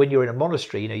 So when you're in a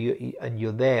monastery, and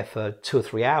you're there for 2 or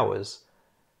 3 hours,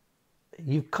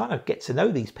 you kind of get to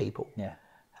know these people. Yeah.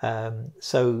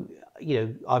 So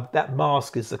that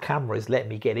mask as the camera is letting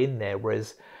me get in there,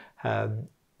 whereas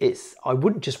I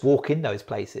wouldn't just walk in those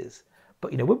places.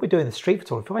 But when we're doing the street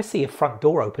photography, if I see a front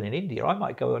door open in India, I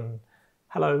might go and,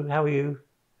 hello, how are you?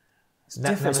 It's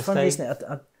different. It's funny, isn't it?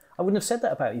 I wouldn't have said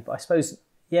that about you, but I suppose,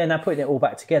 now putting it all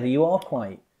back together, you're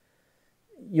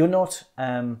not,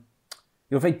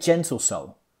 you're a very gentle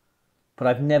soul, but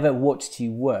I've never watched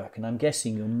you work, and I'm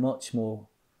guessing you're much more,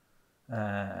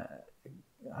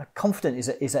 confident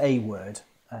is a word.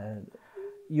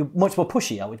 You're much more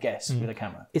pushy, I would guess, with a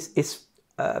camera.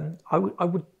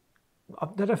 I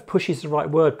don't know if push is the right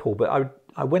word, Paul, but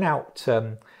I went out,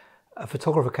 a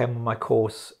photographer came on my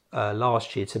course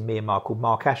last year to Myanmar called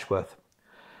Mark Ashworth.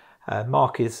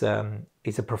 Mark is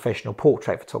a professional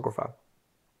portrait photographer.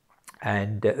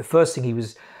 And the first thing he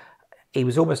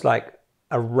was almost like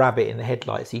a rabbit in the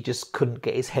headlights. He just couldn't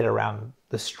get his head around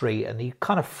the street, and he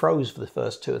kind of froze for the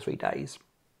first 2 or 3 days,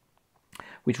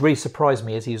 which really surprised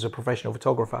me as he was a professional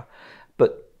photographer.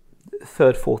 But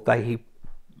third, fourth day,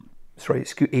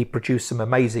 he produced some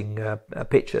amazing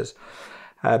pictures.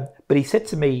 But he said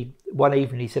to me one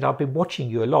evening, he said, I've been watching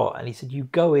you a lot. And he said, you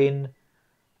go in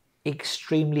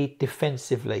extremely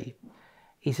defensively.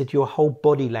 He said, your whole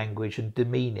body language and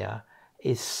demeanour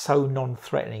is so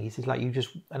non-threatening. He said, like, you just,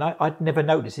 and I'd never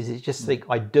noticed this, it's just think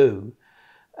I do.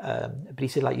 But he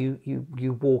said, like,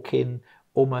 you walk in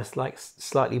almost like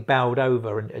slightly bowed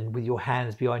over and with your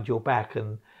hands behind your back,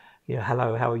 and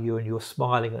hello, how are you? And you're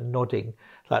smiling and nodding,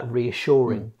 like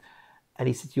reassuring. And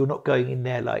he said, you're not going in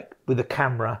there like with a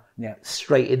camera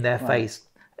straight in their face.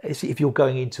 If you're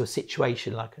going into a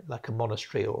situation like a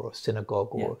monastery or a synagogue,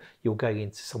 or you're going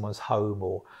into someone's home,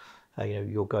 or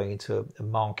you're going into a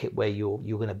market where you're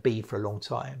going to be for a long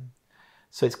time.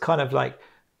 So it's kind of like,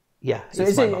 So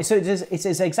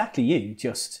it's exactly you.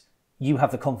 Just you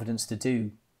have the confidence to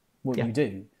do what you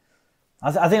do.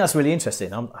 I think that's really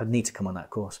interesting. I need to come on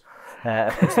that course.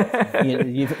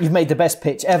 You've made the best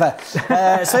pitch ever.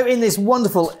 So in this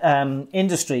wonderful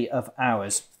industry of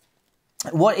ours,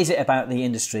 what is it about the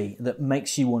industry that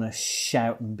makes you want to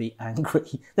shout and be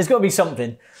angry? There's got to be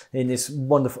something in this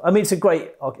wonderful... I mean,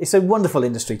 it's a wonderful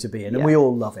industry to be in, and we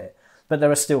all love it. But there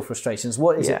are still frustrations.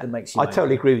 What is it that makes you angry? I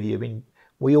totally agree with you. I mean,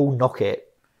 we all knock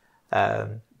it,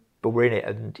 but we're in it.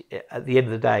 And at the end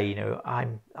of the day,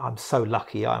 I'm so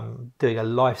lucky. I'm doing a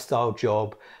lifestyle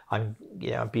job. I'm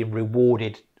being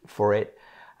rewarded for it.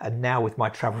 And now with my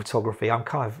travel photography, I'm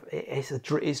kind of...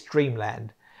 It's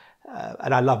dreamland,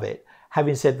 and I love it.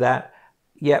 Having said that,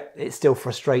 it still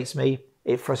frustrates me.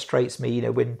 It frustrates me,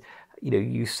 when,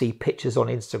 you see pictures on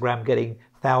Instagram getting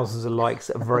thousands of likes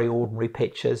of very ordinary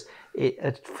pictures.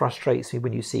 It frustrates me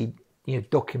when you see,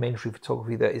 documentary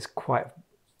photography that is quite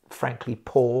frankly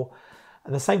poor.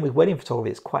 And the same with wedding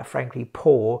photography, it's quite frankly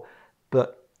poor,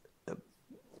 but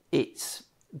it's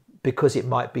because it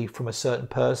might be from a certain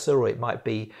person, or it might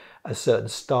be a certain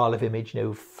style of image,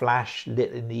 flash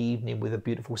lit in the evening with a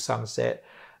beautiful sunset.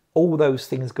 All those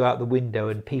things go out the window,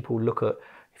 and people look at,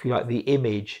 if you like, the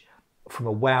image from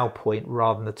a wow point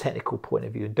rather than the technical point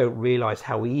of view, and don't realise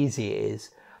how easy it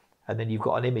is. And then you've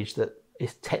got an image that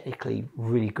is technically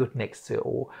really good next to it,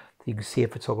 or you can see a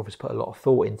photographer's put a lot of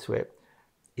thought into it.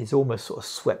 It's almost sort of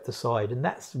swept aside, and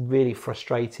that's really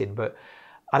frustrating. But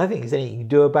I don't think there's anything you can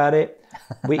do about it.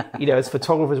 We, as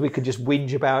photographers, we could just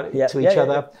whinge about it to each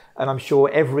other, and I'm sure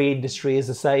every industry is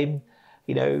the same.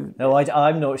 No,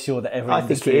 I'm not sure that every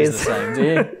industry is the same, do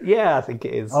you? Yeah, I think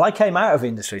it is. Well, I came out of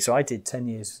industry, so I did 10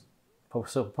 years,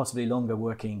 possibly longer,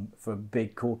 working for a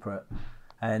big corporate.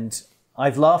 And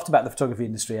I've laughed about the photography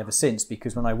industry ever since,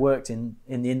 because when I worked in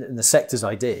the sectors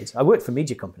I did, I worked for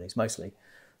media companies mostly,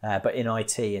 but in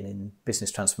IT and in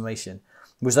business transformation,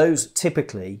 those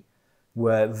typically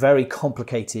were very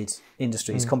complicated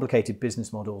industries, complicated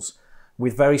business models,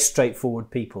 with very straightforward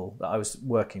people that I was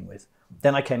working with.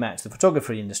 Then I came out to the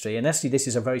photography industry, and actually this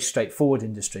is a very straightforward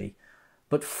industry,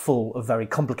 but full of very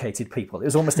complicated people. It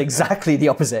was almost exactly the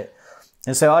opposite.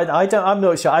 And so I'm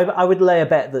not sure. I would lay a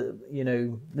bet that, you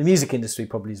know, the music industry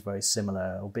probably is very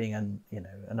similar, or being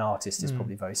an artist is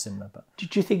probably very similar. But do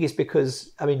you think it's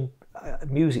because, I mean,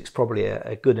 music's probably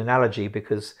a good analogy,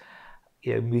 because,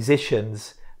 you know,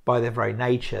 musicians by their very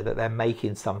nature, that they're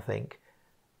making something,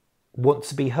 want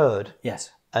to be heard.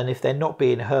 Yes. And if they're not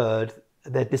being heard,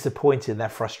 they're disappointed, they're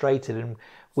frustrated. And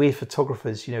we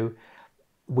photographers, you know,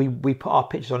 we put our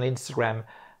pictures on Instagram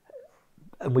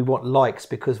and we want likes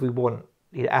because we want,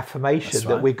 you know, affirmation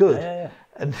that we're good. Yeah.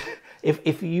 And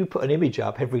if you put an image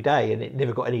up every day and it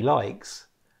never got any likes,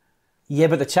 yeah,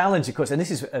 but the challenge, of course, and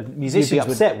this is musicians. You'd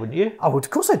be upset, wouldn't you? Oh, of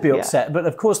course I'd be upset. But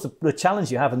of course, the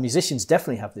challenge you have, and musicians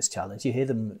definitely have this challenge. You hear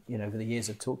them, you know, over the years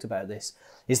have talked about this,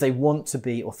 is they want to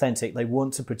be authentic. They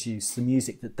want to produce the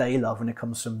music that they love when it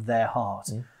comes from their heart.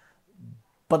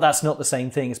 But that's not the same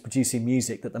thing as producing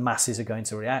music that the masses are going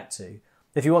to react to.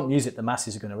 If you want music the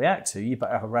masses are going to react to, you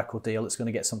better have a record deal that's going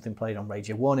to get something played on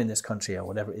Radio 1 in this country, or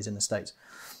whatever it is in the States.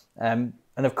 And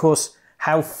of course,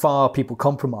 how far people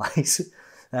compromise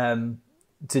to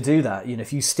do that. You know,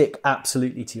 if you stick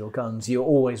absolutely to your guns, you're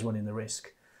always running the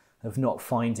risk of not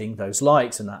finding those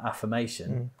likes and that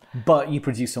affirmation. But you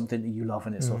produce something that you love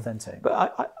and it's authentic.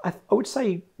 But I would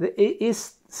say that it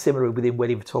is similar within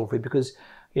wedding photography, because,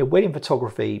 you know, wedding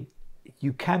photography,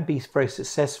 you can be very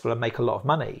successful and make a lot of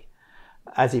money,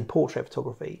 as in portrait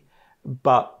photography.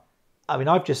 But I mean,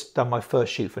 I've just done my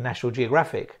first shoot for National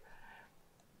Geographic.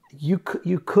 You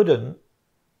couldn't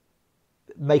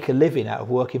make a living out of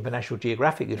working for National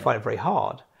Geographic. You'd find it very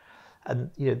hard.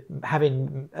 And, you know,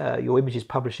 having your images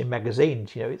published in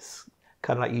magazines, you know, it's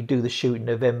kind of like you do the shoot in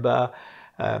November,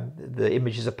 the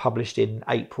images are published in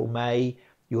April, May,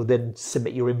 you'll then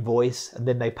submit your invoice and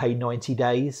then they pay 90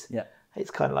 days. Yeah.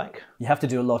 It's kind of like... You have to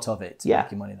do a lot of it to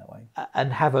make your money that way.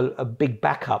 And have a big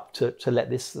backup to let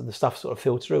the stuff sort of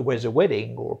filter through. Whereas a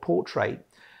wedding or a portrait,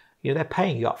 you know, they're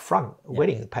paying you up front. A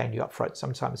wedding is paying you up front,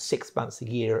 sometimes 6 months, a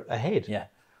year ahead. Yeah.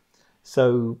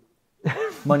 So...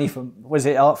 money for... Was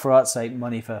it art for art's sake,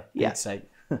 money for Pete's sake?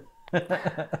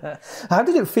 How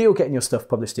did it feel getting your stuff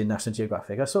published in National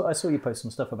Geographic? I saw you post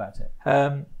some stuff about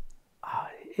it.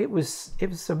 It was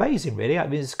amazing, really. I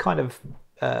mean, it's kind of...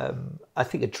 I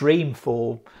think a dream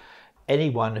for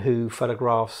anyone who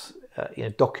photographs, you know,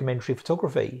 documentary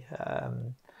photography,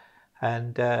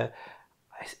 and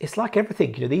it's like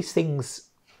everything. You know, these things,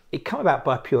 it come about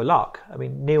by pure luck. I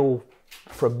mean, Neil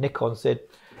from Nikon said,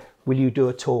 "Will you do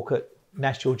a talk at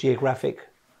National Geographic?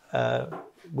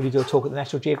 Will you do a talk at the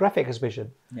National Geographic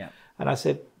exhibition?" Yeah. And I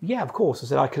said, "Yeah, of course." I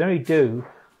said, "I can only do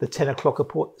the 10 o'clock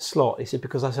slot." He said,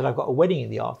 "Because," I said, "I've got a wedding in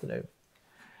the afternoon."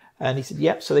 And he said,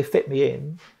 "Yep." So they fit me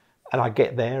in, and I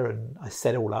get there and I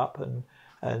set it all up.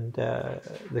 And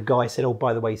the guy said, "Oh,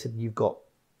 by the way," he said, "you've got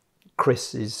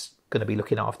Chris is going to be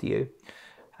looking after you."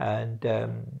 And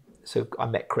so I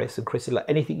met Chris, and Chris said, "Like,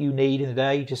 anything you need in the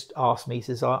day, just ask me." He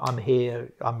says, "I'm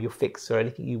here. I'm your fixer.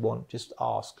 Anything you want, just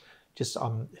ask.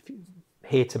 I'm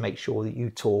here to make sure that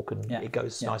you talk and it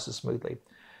goes nice and smoothly."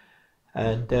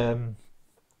 And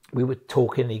we were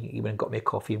talking, he went and got me a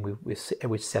coffee, and we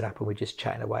set up and we're just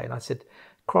chatting away. And I said,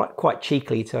 quite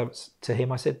cheekily to him,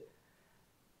 I said,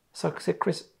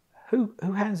 "Chris, who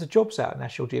hands the jobs out at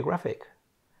National Geographic?"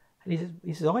 And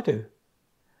he says, "I do."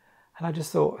 And I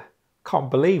just thought,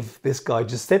 can't believe this guy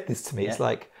just said this to me. It's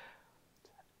like,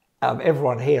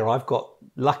 everyone here, I've got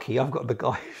the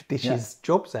guy who dishes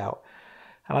jobs out.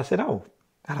 And I said, "Oh,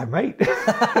 hello, mate."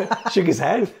 Shook his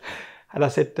hand. And I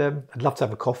said, "I'd love to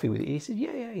have a coffee with you." He said,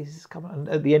 "Yeah." He says, "Come on." And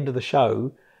at the end of the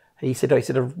show, he said,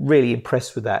 "I'm really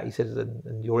impressed with that." He said,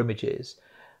 and your images.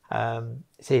 He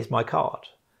said, "Here's my card."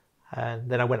 And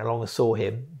then I went along and saw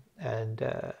him, and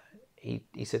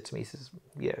he said to me, he says,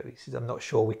 "I'm not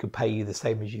sure we could pay you the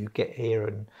same as you get here."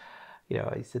 And, you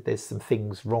know, he said, "There's some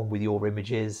things wrong with your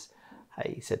images."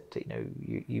 He said, "You know,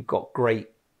 you've got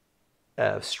great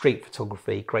street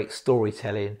photography, great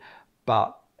storytelling,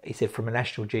 but," he said, "from a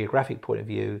National Geographic point of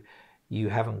view, you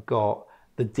haven't got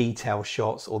the detail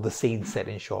shots or the scene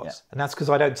setting shots." And that's because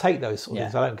I don't take those sort of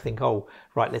things. I don't think, "Oh,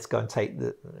 right, let's go and take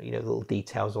the, you know, little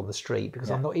details on the street,"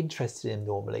 because I'm not interested in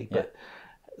normally. But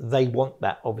they want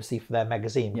that, obviously, for their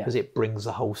magazine, because it brings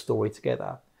the whole story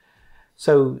together.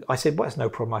 So I said, "Well, that's no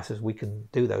problem." I said, "We can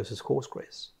do those, of course,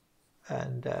 Chris."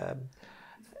 And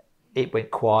it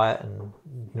went quiet, and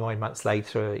 9 months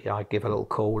later, you know, I give a little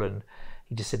call, and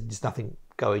he just said, "There's nothing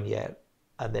going yet."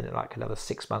 And then like another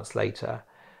 6 months later,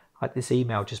 this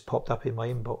email just popped up in my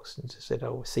inbox and just said,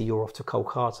 "Oh, I see you're off to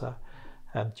Kolkata.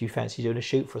 Do you fancy doing a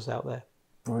shoot for us out there?"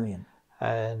 Brilliant.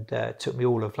 And it took me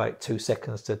all of like 2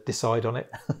 seconds to decide on it.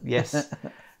 Yes.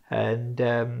 And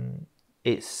I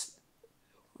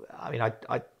mean,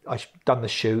 I done the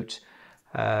shoot.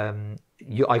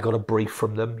 I got a brief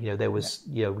from them. There was,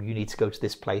 you need to go to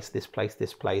this place, this place,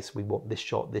 this place. We want this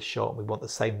shot. We want the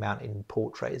same amount in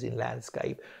portrait as in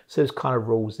landscape. So there's kind of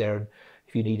rules there. And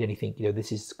if you need anything,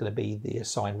 this is going to be the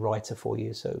assigned writer for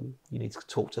you. So you need to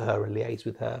talk to her and liaise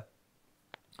with her.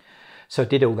 So I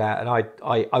did all that, and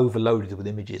I overloaded it with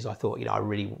images. I thought, I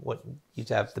really want you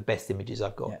to have the best images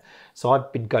I've got. Yeah. So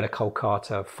I've been going to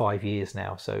Kolkata 5 years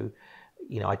now. So,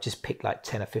 I just picked like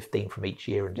 10 or 15 from each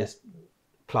year and just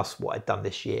plus what I'd done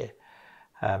this year.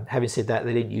 Having said that,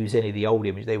 they didn't use any of the old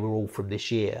images. They were all from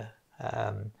this year.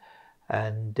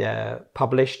 And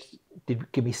published,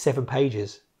 did give me 7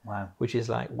 pages. Wow. Which is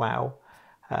like, wow.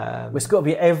 It's got to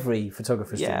be every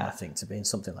photographer's dream, I think, to be in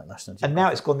something like National Geographic. And now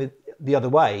it's gone the other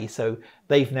way. So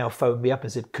they've now phoned me up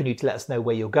and said, can you let us know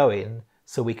where you're going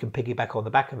so we can piggyback on the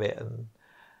back of it? And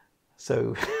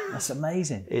so that's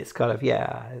amazing. It's kind of,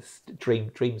 it's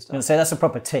dream stuff. I'd say that's a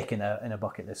proper tick in a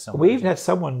bucket list somewhere. We even had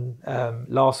someone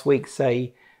last week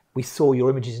say, we saw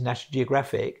your images in National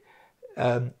Geographic.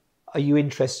 Are you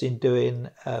interested in doing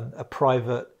a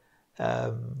private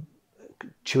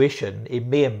tuition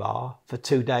in Myanmar for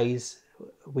 2 days?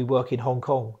 We work in Hong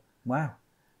Kong. Wow.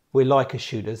 We're Leica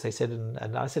shooters, they said,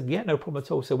 and I said, yeah, no problem at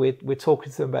all. So we're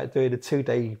talking to them about doing a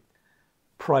 2-day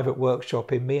private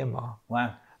workshop in Myanmar.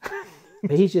 Wow.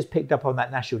 He's just picked up on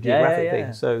that National Geographic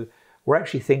thing. So we're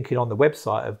actually thinking on the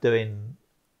website of doing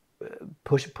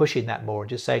pushing that more and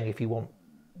just saying if you want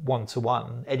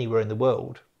one-to-one anywhere in the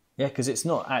world. Yeah, because it's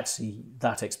not actually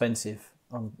that expensive.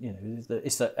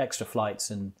 It's the extra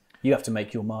flights and you have to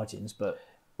make your margins, but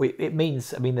it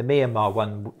means, the Myanmar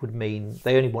one would mean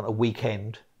they only want a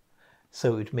weekend,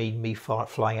 so it would mean me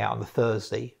flying out on the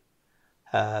Thursday,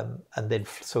 and then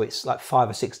so it's like 5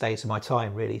 or 6 days of my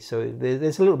time really. So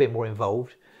there's a little bit more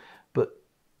involved, but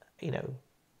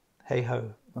hey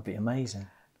ho, that'd be amazing.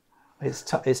 It's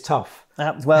tough.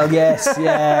 Well, yes,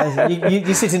 yeah.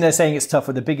 You're sitting there saying it's tough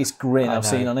with the biggest grin I've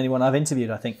seen on anyone I've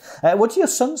interviewed, I think. What do your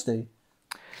sons do?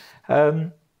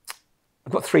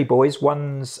 I've got 3 boys.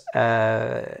 One's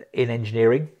in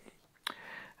engineering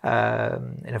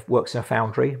and works in a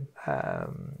foundry.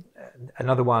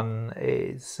 Another one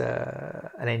is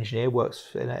an engineer,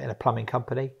 works in a plumbing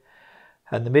company.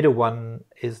 And the middle one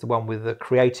is the one with the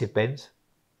creative bent,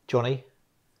 Johnny.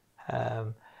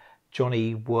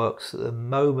 Johnny works at the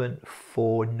moment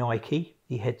for Nike.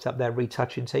 He heads up their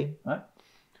retouching team. Right.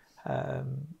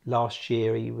 Last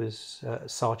year he was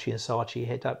Saatchi & Saatchi,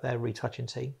 head up their retouching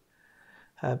team.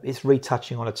 It's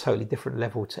retouching on a totally different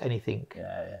level to anything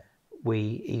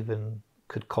we even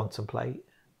could contemplate.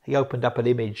 He opened up an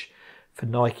image for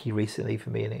Nike recently for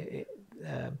me,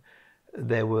 and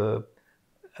there were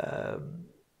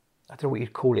I don't know what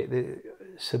you'd call it.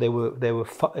 So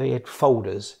he had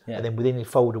folders, and then within the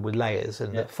folder were layers,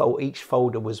 and each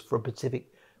folder was for a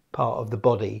specific part of the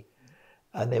body,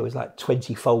 and there was like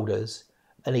 20 folders,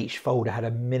 and each folder had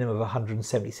a minimum of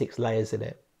 176 layers in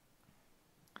it.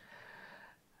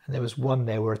 And there was one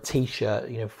there where a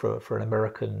T-shirt, for an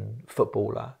American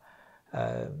footballer,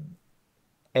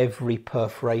 every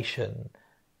perforation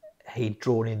he'd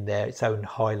drawn in there its own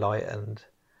highlight and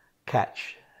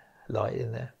catch light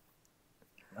in there.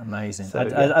 Amazing. So,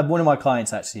 one of my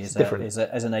clients actually is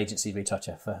an agency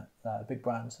retoucher for big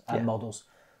brands and models,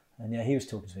 and he was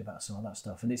talking to me about some of that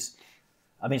stuff. And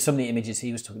some of the images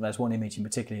he was talking about. There's one image in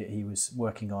particular he was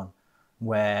working on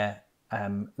where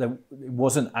it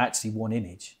wasn't actually one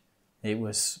image; it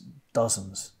was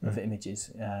dozens of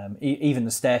images. Even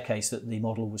the staircase that the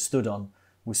model was stood on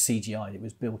was CGI. It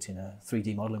was built in a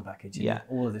 3D modelling package.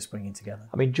 All of this bringing together.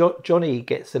 Johnny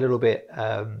gets a little bit.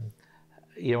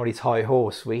 On his high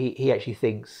horse, where he actually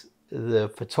thinks the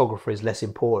photographer is less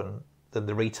important than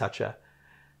the retoucher.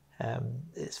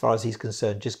 As far as he's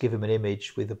concerned, just give him an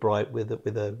image with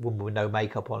a woman with no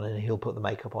makeup on, and he'll put the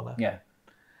makeup on her. Yeah.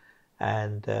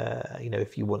 And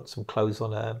if you want some clothes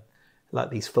on her, like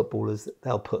these footballers,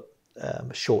 they'll put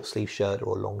a short sleeve shirt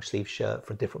or a long sleeve shirt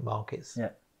for different markets. Yeah.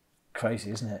 Crazy,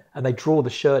 isn't it? And they draw the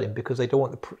shirt in because they don't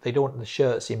want the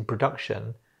shirts in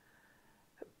production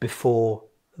before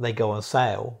they go on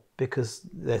sale, because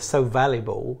they're so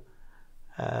valuable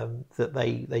that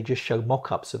they just show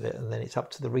mock-ups of it, and then it's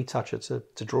up to the retoucher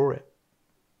to draw it.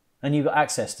 And you've got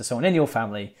access to someone in your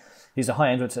family who's a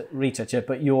high-end retoucher,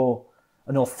 but you're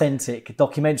an authentic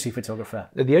documentary photographer.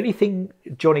 The only thing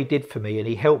Johnny did for me, and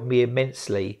he helped me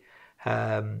immensely,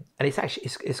 and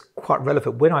it's quite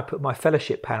relevant. When I put my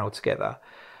fellowship panel together,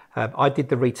 I did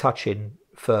the retouching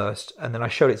first, and then I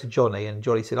showed it to Johnny, and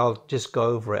Johnny said, "I'll just go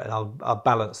over it and I'll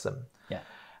balance them."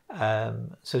 Yeah.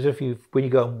 So when you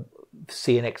go and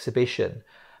see an exhibition,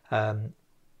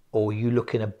 or you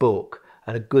look in a book,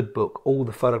 and a good book, all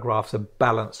the photographs are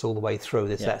balanced all the way through.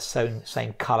 There's that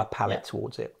same colour palette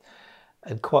towards it.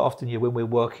 And quite often, when we're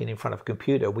working in front of a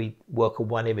computer, we work on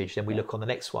one image, then we look on the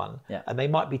next one, and they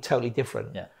might be totally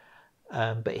different.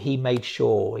 But he made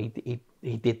sure he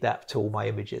did that to all my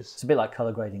images. It's a bit like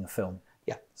colour grading a film.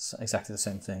 Yeah, it's exactly the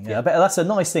same thing. Yeah, but that's a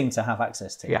nice thing to have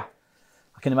access to. Yeah,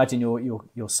 I can imagine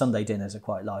your Sunday dinners are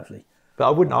quite lively. But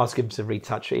I wouldn't ask him to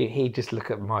retouch it. He'd just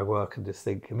look at my work and just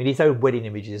think. I mean, his own wedding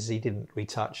images he didn't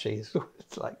retouch. It's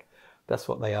like that's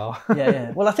what they are.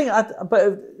 Yeah. Well, I think,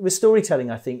 but with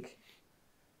storytelling, I think.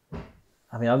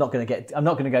 I mean, I'm not going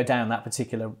to go down that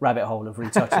particular rabbit hole of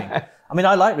retouching. I mean,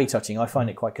 I like retouching. I find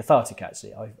it quite cathartic,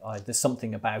 actually. There's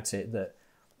something about it that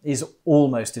is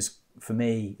almost for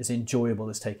me, as enjoyable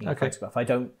as taking a photograph.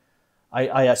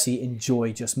 I actually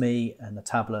enjoy just me and the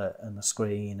tablet and the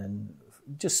screen and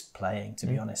just playing, to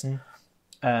be honest.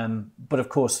 But of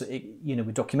course,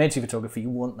 with documentary photography, you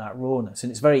want that rawness,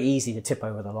 and it's very easy to tip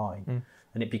over the line,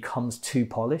 and it becomes too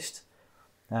polished.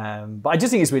 But I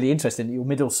just think it's really interesting that your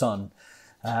middle son.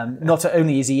 Not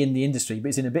only is he in the industry, but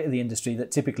he's in a bit of the industry that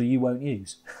typically you won't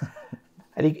use.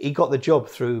 And he got the job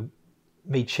through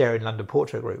me chairing London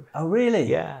Portrait Group. Oh, really?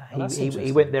 Yeah.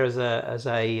 He went there as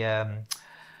a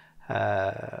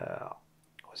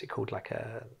what's it called?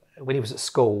 When he was at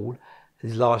school,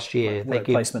 his last year, work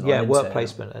placement. Work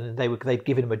placement, and they'd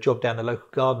given him a job down the local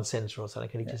garden centre or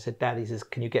something. And he just said, "Dad," he says,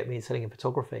 "can you get me selling in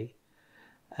photography?"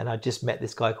 And I just met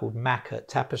this guy called Mac at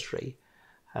Tapestry.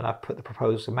 And I put the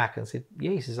proposal to Mac and said,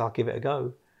 yeah, he says, I'll give it a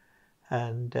go.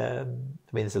 And I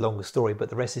mean, it's a longer story, but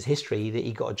the rest is history.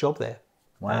 He got a job there.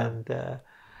 Wow. And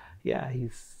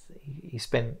he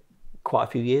spent quite a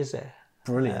few years there.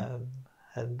 Brilliant.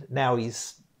 And now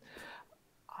he's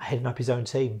heading up his own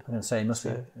team. I'm going to say he must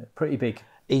be pretty big.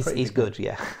 He's good,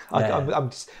 yeah.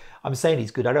 I'm saying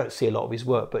he's good. I don't see a lot of his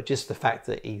work, but just the fact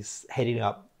that he's heading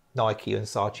up Nike and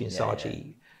Saatchi and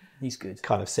Saatchi, he's good.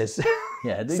 Kind of says...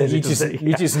 Yeah, you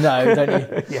just know, don't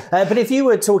you? Yeah. But if you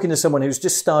were talking to someone who's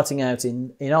just starting out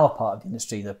in our part of the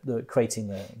industry, the creating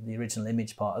the original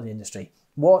image part of the industry,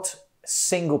 what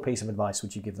single piece of advice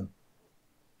would you give them?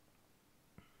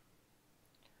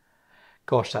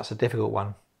 Gosh, that's a difficult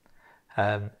one.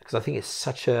 Because I think it's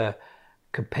such a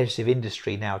competitive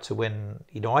industry now to when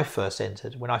I first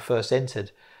entered. When I first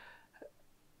entered,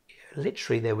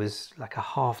 literally there was like a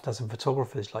half dozen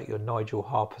photographers, like your Nigel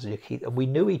Harpers and your Keith, and we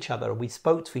knew each other and we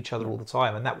spoke to each other all the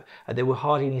time, and there were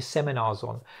hardly any seminars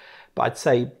on. But I'd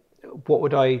say, what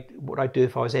would I do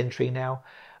if I was entering now?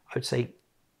 I'd say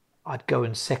I'd go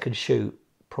and second shoot,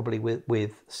 probably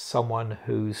with someone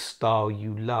whose style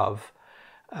you love.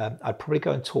 I'd probably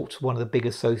go and talk to one of the big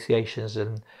associations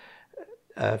and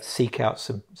seek out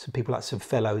some people, like some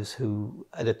fellows who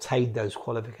had attained those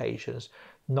qualifications.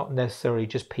 Not necessarily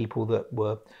just people that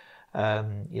were,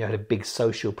 had a big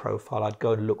social profile. I'd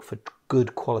go and look for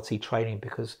good quality training,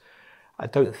 because I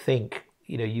don't think,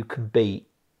 you can beat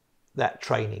that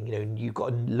training. You've got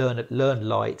to learn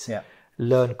light,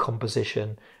 learn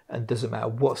composition, and it doesn't matter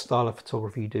what style of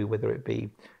photography you do, whether it be,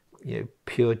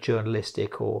 pure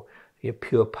journalistic or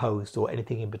pure posed or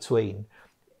anything in between.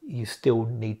 You still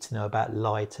need to know about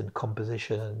light and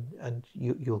composition, and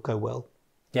you'll go well.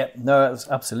 Yeah, no, that's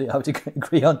absolutely. I would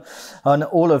agree on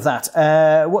all of that.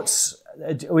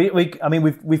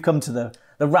 We've come to the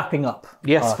wrapping up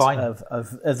part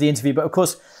of the interview, but of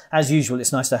course, as usual,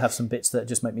 it's nice to have some bits that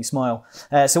just make me smile.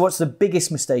 So, what's the biggest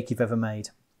mistake you've ever made?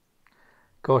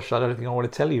 Gosh, I don't think I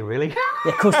want to tell you, really.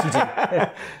 Yeah, of course you do.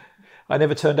 I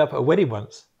never turned up at a wedding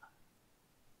once.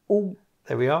 Oh,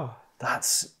 there we are.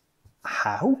 That's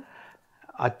how?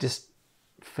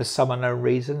 For some unknown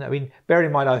reason. I mean, bearing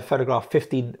in mind I photographed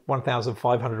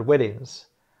 1,500 weddings,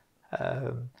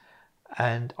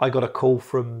 and I got a call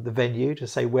from the venue to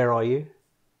say, where are you?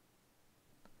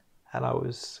 And I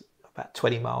was about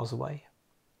 20 miles away.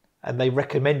 And they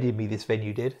recommended me, this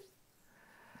venue did.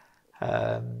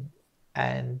 And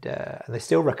they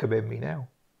still recommend me now.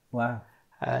 Wow.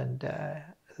 And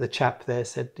the chap there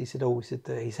said,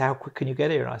 how quick can you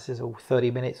get here? And I said,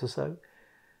 30 minutes or so.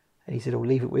 And he said,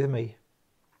 leave it with me.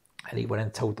 And he went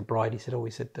and told the bride. He said,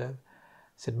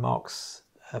 Mark's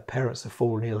parents have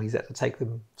fallen ill. He's had to take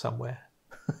them somewhere.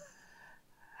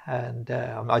 And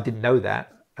I didn't know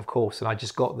that, of course. And I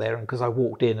just got there, and because I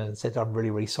walked in and said, I'm really,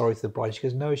 really sorry to the bride. She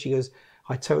goes, no. She goes,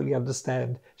 I totally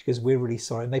understand. She goes, we're really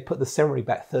sorry. And they put the ceremony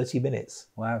back 30 minutes.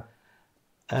 Wow.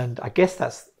 And I guess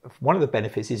that's one of the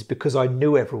benefits, is because I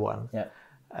knew everyone. Yeah.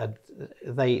 And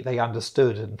they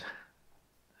understood.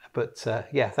 But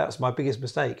that was my biggest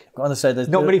mistake. I want to say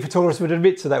not many photographers would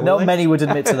admit to that. Not many would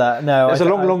admit to that. No, it was a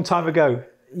long time ago.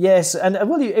 Yes, and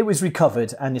well, it was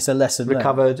recovered, and it's a lesson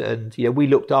recovered, and we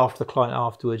looked after the client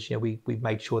afterwards. We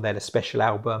made sure they had a special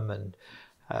album, and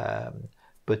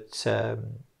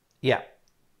yeah,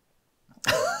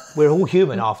 we're all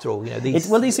human after all. These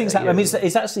things happen. I mean,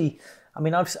 it's actually. I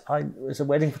mean, I as a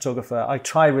wedding photographer, I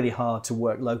try really hard to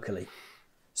work locally,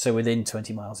 so within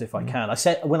 20 miles if I can. I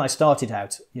said when I started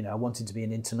out, I wanted to be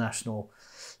an international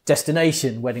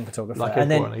destination wedding photographer, and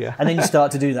then you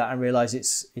start to do that and realize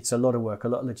it's a lot of work, a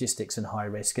lot of logistics and high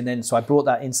risk. And then so I brought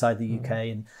that inside the UK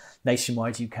and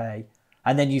nationwide UK,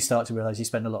 and then you start to realize you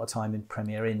spend a lot of time in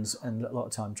Premier Inns and a lot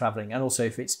of time traveling. And also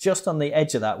if it's just on the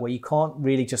edge of that where you can't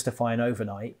really justify an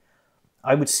overnight,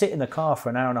 I would sit in the car for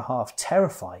an hour and a half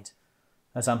terrified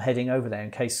as I'm heading over there in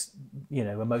case a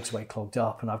motorway clogged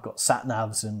up and I've got sat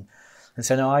navs and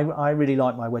so no, I really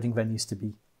like my wedding venues to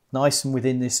be nice and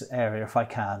within this area if I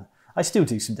can. I still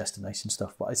do some destination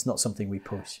stuff, but it's not something we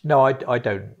push. No, I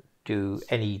don't do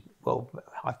any. Well,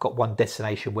 I've got one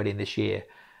destination wedding this year,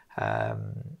 I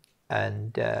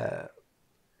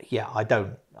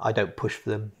don't push for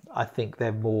them. I think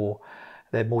they're more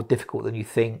difficult than you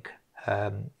think.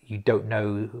 You don't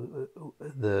know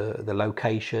the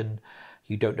location,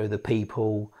 you don't know the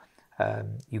people,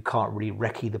 you can't really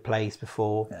recce the place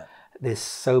before. Yeah. There's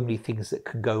so many things that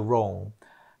can go wrong.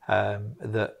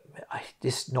 That it's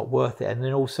just not worth it. And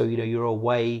then also, you're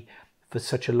away for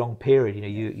such a long period.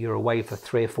 You're away for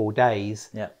 3 or 4 days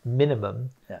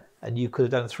minimum, and you could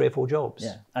have done 3 or 4 jobs.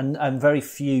 Yeah, and very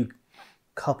few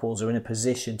couples are in a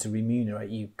position to remunerate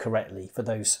you correctly for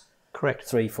those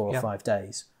 3, 4, or 5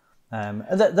 days. I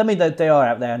mean, they are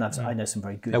out there, and I know some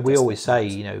very good. We always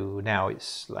say, now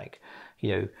it's like,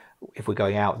 if we're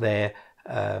going out there.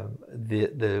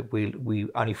 We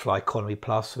only fly economy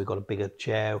plus, so we've got a bigger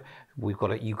chair. You've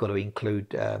got to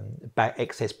include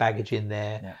excess baggage in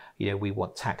there. Yeah. We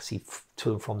want taxi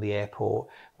to and from the airport.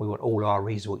 We want all our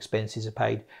reasonable expenses are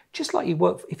paid. Just like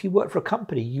if you work for a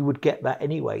company, you would get that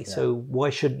anyway. Yeah. So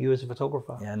why shouldn't you as a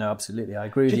photographer? Yeah, no, absolutely, I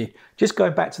agree with you. Just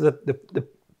going back to the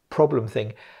problem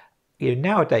thing,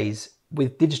 nowadays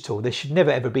with digital, there should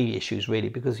never ever be issues really,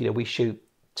 because we shoot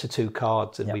to 2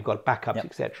 cards and we've got backups,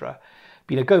 etc.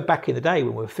 Go back in the day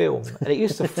when we were filming, and it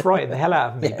used to frighten the hell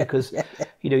out of me because,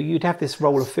 you'd have this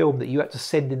roll of film that you had to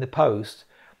send in the post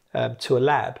to a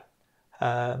lab,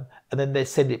 and then they'd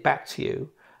send it back to you.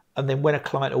 And then when a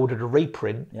client ordered a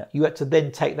reprint, you had to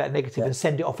then take that negative and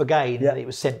send it off again, and it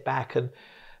was sent back. And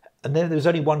then there was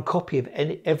only one copy of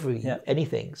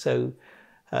anything. So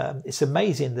it's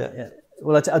amazing that... Yeah.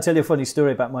 Well, I'll tell you a funny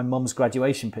story about my mum's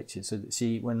graduation pictures. So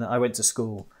when I went to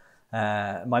school...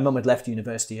 my mum had left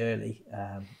university early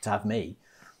to have me,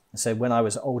 and so when I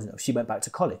was old enough, she went back to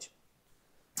college,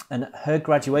 and her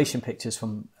graduation pictures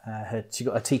from she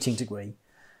got a teaching degree.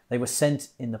 They were sent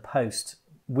in the post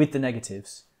with the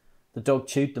negatives. The dog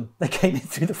chewed them. They came in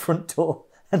through the front door,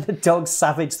 and the dog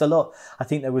savaged the lot. I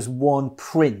think there was one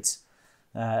print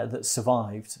that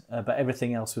survived, but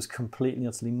everything else was completely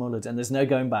utterly mullered, and there's no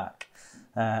going back.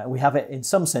 We have it in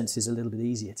some senses a little bit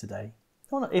easier today.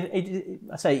 Well,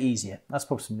 I say easier. That's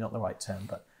probably not the right term,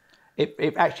 but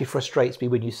it actually frustrates me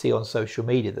when you see on social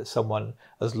media that someone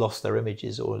has lost their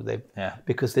images, or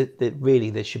because really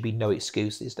there should be no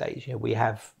excuse these days. We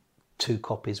have 2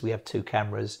 copies, we have 2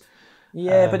 cameras.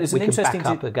 Yeah, but it was an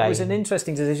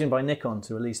interesting decision by Nikon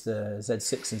to release the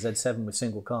Z6 and Z7 with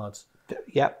single cards.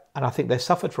 Yeah, and I think they've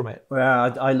suffered from it.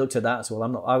 Well, I looked at that as well.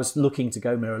 I was looking to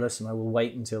go mirrorless, and I will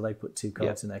wait until they put 2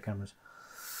 cards in their cameras.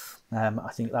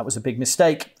 I think that was a big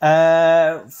mistake.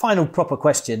 Final proper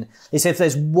question is if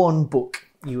there's one book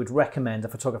you would recommend a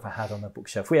photographer had on their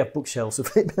bookshelf. We have bookshelves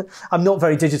of it. I'm not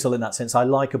very digital in that sense. I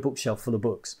like a bookshelf full of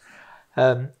books.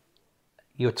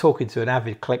 You're talking to an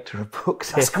avid collector of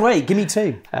books. That's great. Give me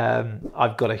 2.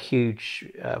 I've got a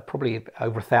huge, probably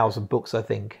over 1,000 books, I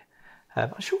think.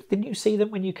 I'm sure, didn't you see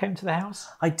them when you came to the house?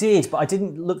 I did, but I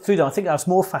didn't look through them. I think I was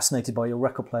more fascinated by your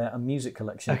record player and music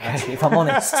collection, actually, if I'm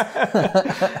honest.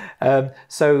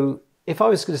 So if I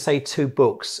was going to say 2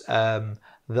 books that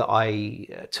I'm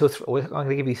going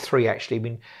to give you 3, actually. I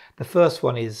mean, the first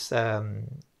one is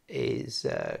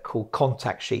called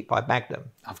Contact Sheet by Magnum.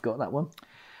 I've got that one.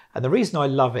 And the reason I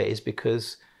love it is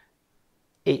because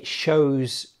it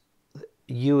shows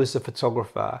you as a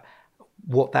photographer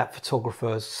what that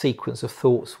photographer's sequence of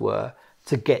thoughts were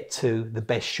to get to the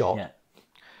best shot. Yeah.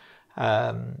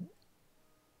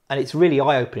 And it's really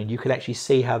eye-opening. You can actually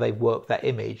see how they've worked that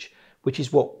image, which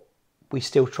is what we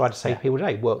still try to say to people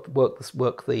today: work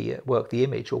the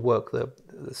image, or work the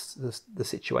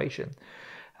situation.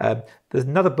 There's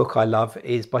another book I love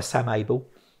is by Sam Abell,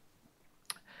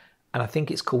 and I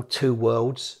think it's called Two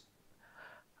Worlds.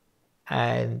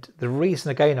 And the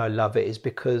reason, again, I love it is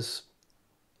because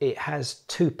it has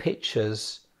 2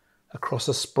 pictures across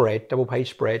a spread, double-page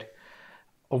spread,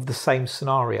 of the same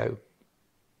scenario.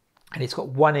 And it's got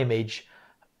one image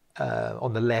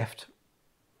on the left,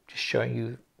 just showing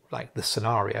you like the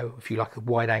scenario, if you like, a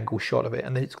wide-angle shot of it.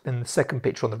 And then the second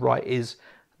picture on the right is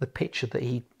the picture that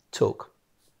he took.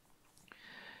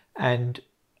 And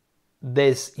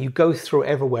you go through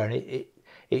everywhere, and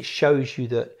it shows you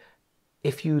that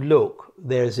if you look,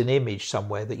 there's an image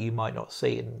somewhere that you might not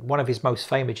see. And one of his most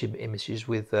famous images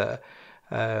with, I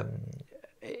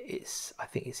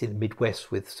think it's in the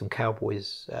Midwest with some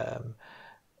cowboys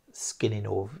skinning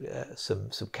or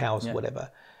some cows or whatever.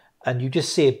 And you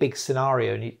just see a big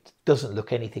scenario and it doesn't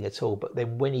look anything at all. But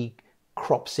then when he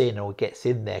crops in or gets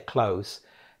in there close,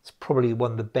 it's probably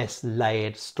one of the best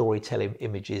layered storytelling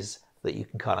images that you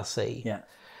can kind of see. Yeah.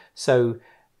 So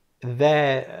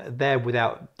they're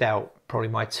without doubt probably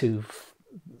my 2,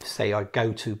 say, I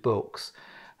go-to books.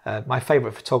 My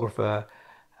favourite photographer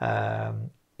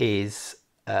is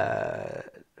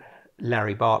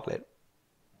Larry Bartlett,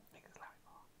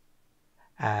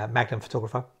 Magnum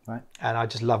photographer. Right. And I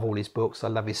just love all his books. I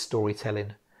love his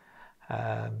storytelling.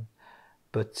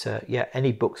 But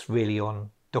any books really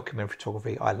on documentary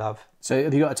photography I love. So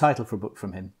have you got a title for a book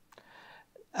from him?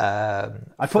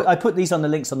 I put these on the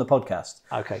links on the podcast.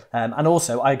 Okay. And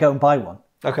also I go and buy one.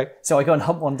 Okay. So I go and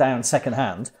hunt one down second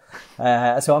hand.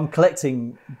 So I'm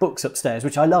collecting books upstairs,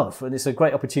 which I love, and it's a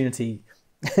great opportunity.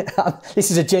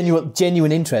 This is a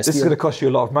genuine interest. This is going to cost you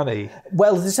a lot of money.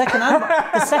 Well, the second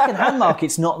hand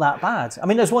market's not that bad. I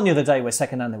mean, there's one the other day where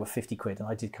second hand they were 50 quid, and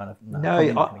I did kind of.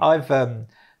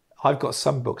 I've got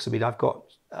some books. I mean, I bought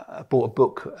a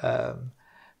book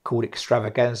called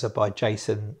Extravaganza by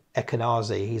Jason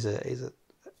Ekenazi. He's a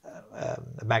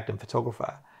Magnum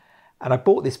photographer. And I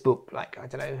bought this book, like, I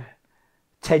don't know,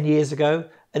 10 years ago,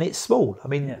 and it's small. I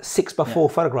mean, 6x4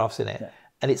 photographs in it. Yeah.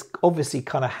 And it's obviously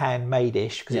kind of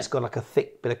handmade-ish because it's got like a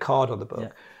thick bit of card on the book.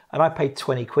 Yeah. And I paid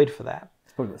 20 quid for that.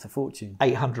 It's probably worth a fortune.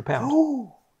 £800.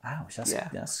 Oh, ouch.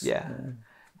 That's. And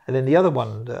then the other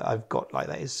one that I've got like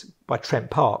that is by Trent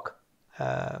Park.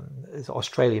 He's an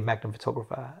Australian Magnum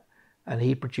photographer. And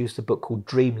he produced a book called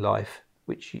Dream Life,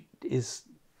 which is,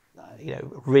 a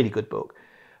really good book.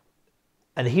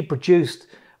 And he produced,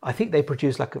 I think they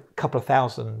produced like a couple of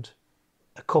thousand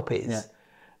copies. Yeah.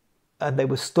 And they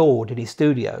were stored in his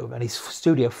studio, and his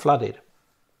studio flooded.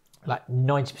 Like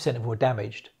 90% of them were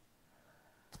damaged.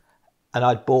 And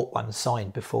I'd bought one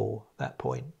signed before that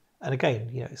point. And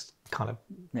again, it's kind of...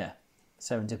 Yeah,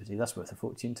 serendipity, that's worth a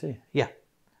fortune too. Yeah.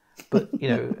 But,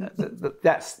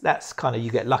 that's kind of, you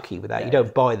get lucky with that. Yeah. You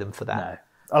don't buy them for that.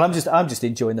 No. Well, I'm just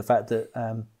enjoying the fact that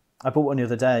I bought one the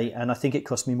other day, and I think it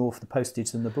cost me more for the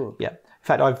postage than the book. Yeah. In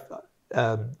fact,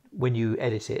 when you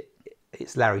edit it,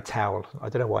 it's Larry Towell. I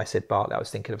don't know why I said Bartlett. I was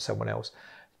thinking of someone else.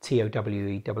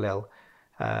 Towell.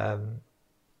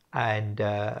 And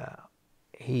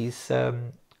he's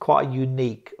quite a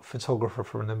unique photographer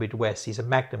from the Midwest. He's a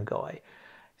Magnum guy.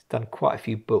 He's done quite a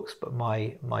few books, but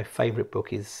my favourite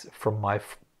book is From My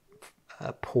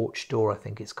Porch Door, I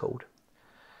think it's called.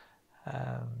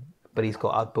 But he's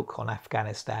got a book on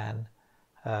Afghanistan.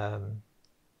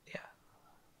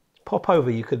 Pop over,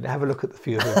 you could have a look at the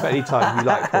few of them any time you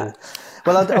like, Paul.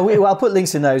 Well, I'll put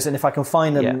links in those, and if I can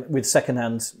find them with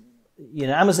secondhand,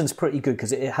 Amazon's pretty good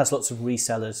because it has lots of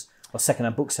resellers or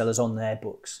secondhand booksellers on their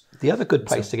books. The other good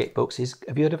place to get books is,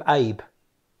 have you heard of Abe?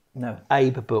 No.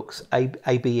 Abe Books,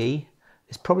 ABE.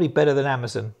 It's probably better than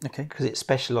Amazon because it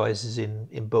specialises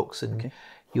in books, and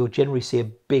you'll generally see a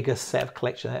bigger set of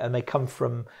collection, and they come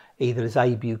from either as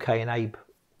Abe UK and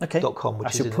Abe.com, which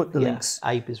I should put the links.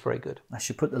 Abe is very good. I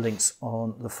should put the links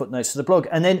on the footnotes to the blog.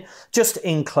 And then just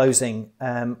in closing,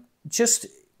 just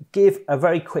give a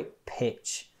very quick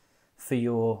pitch for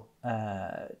your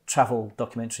travel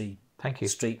documentary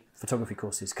street photography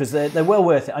courses, because they're well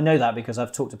worth it. I know that because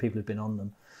I've talked to people who've been on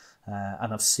them,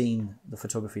 and I've seen the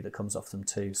photography that comes off them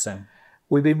too. So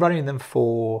we've been running them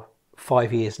for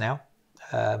 5 years now.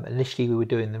 Initially we were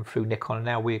doing them through Nikon, and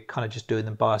now we're kind of just doing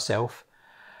them by ourselves.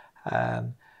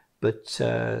 But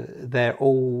they're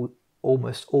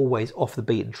almost always off the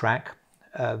beaten track.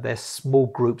 They're small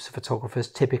groups of photographers,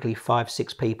 typically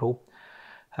 5-6 people.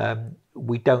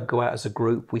 We don't go out as a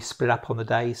group. We split up on the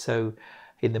day. So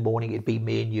in the morning it'd be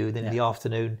me and you, and then in the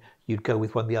afternoon you'd go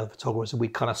with one of the other photographers, and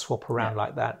we'd kind of swap around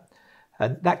like that.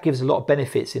 And that gives a lot of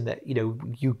benefits in that,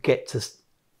 you get to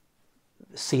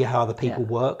see how other people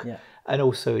work. Yeah. And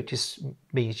also it just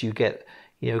means you get,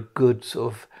 good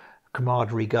sort of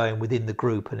camaraderie going within the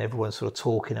group, and everyone's sort of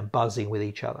talking and buzzing with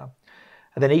each other.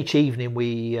 And then each evening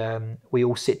we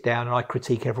all sit down and I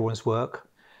critique everyone's work.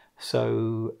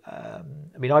 So, I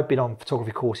mean, I've been on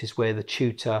photography courses where the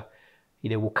tutor,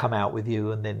 will come out with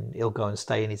you and then he'll go and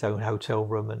stay in his own hotel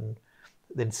room and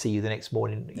then see you the next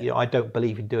morning. Yeah. I don't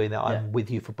believe in doing that. I'm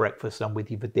with you for breakfast, I'm with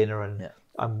you for dinner, and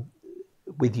I'm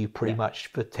with you pretty much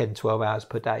for 10, 12 hours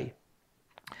per day.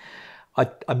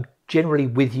 I'm generally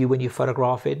with you when you're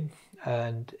photographing.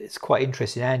 And it's quite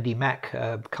interesting. Andy Mack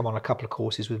come on a couple of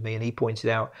courses with me, and he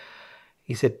pointed out,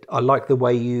 he said, I like the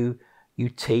way you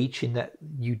teach, in that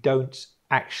you don't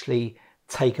actually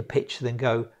take a picture then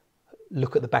go,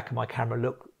 look at the back of my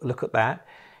camera, look at that.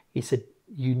 He said,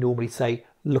 you normally say,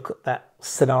 look at that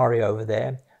scenario over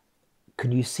there.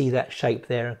 Can you see that shape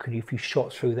there? And if you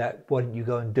shot through that, why don't you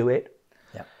go and do it?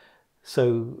 Yeah.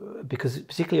 So, because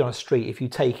particularly on a street, if you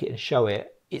take it and show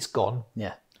it, it's gone.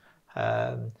 Yeah.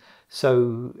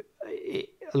 So a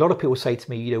lot of people say to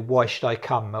me, why should I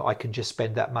come? I can just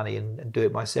spend that money and do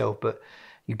it myself. But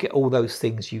you get all those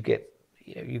things. You get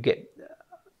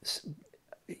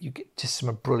just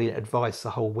some brilliant advice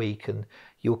the whole week, and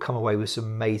you'll come away with some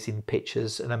amazing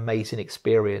pictures, an amazing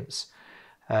experience,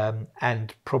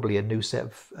 and probably a new set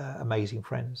of amazing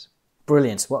friends.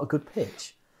 Brilliant! What a good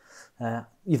pitch.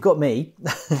 You've got me.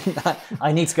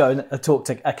 I need to go and talk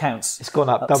to accounts. It's gone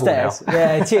up upstairs. Double now.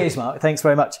 Yeah, cheers, Mark. Thanks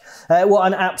very much. What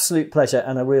an absolute pleasure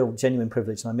and a real genuine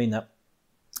privilege, and I mean that,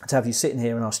 to have you sitting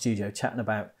here in our studio chatting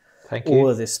about all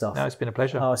of this stuff. No, it's been a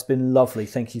pleasure. Oh, it's been lovely.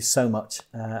 Thank you so much.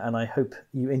 And I hope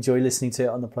you enjoy listening to it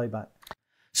on the playback.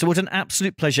 So what an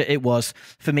absolute pleasure it was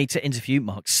for me to interview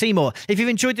Mark Seymour. If you've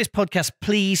enjoyed this podcast,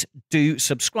 please do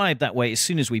subscribe. That way, as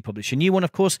soon as we publish a new one,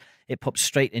 of course, it pops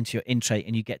straight into your in tray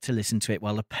and you get to listen to it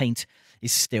while the paint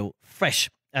is still fresh.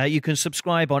 You can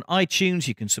subscribe on iTunes.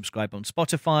 You can subscribe on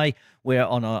Spotify. We're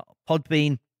on our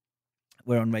Podbean.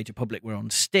 We're on Radio Public. We're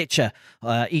on Stitcher.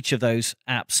 Each of those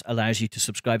apps allows you to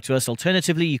subscribe to us.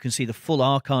 Alternatively, you can see the full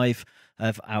archive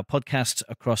of our podcasts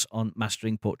across on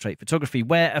Mastering Portrait Photography,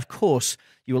 where, of course,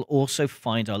 you will also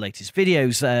find our latest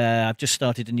videos. I've just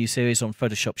started a new series on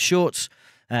Photoshop Shorts,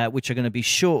 which are going to be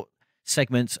short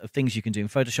segments of things you can do in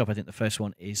Photoshop. I think the first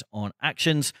one is on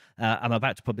actions. I'm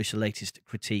about to publish the latest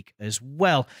critique as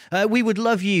well. We would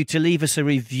love you to leave us a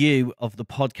review of the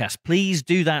podcast. Please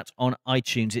do that on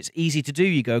iTunes. It's easy to do.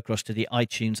 You go across to the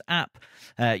iTunes app.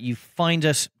 You find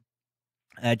us.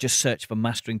 Just search for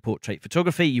Mastering Portrait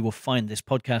Photography. You will find this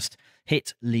podcast.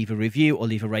 Hit leave a review or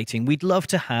leave a rating. We'd love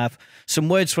to have some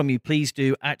words from you. Please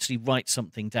do actually write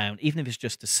something down, even if it's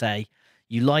just to say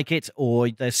you like it, or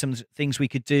there's some things we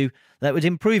could do that would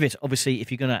improve it. Obviously,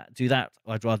 if you're going to do that,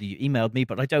 I'd rather you emailed me,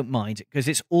 but I don't mind, because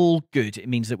it's all good. It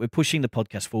means that we're pushing the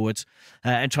podcast forwards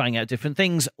and trying out different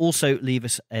things. Also, leave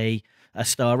us a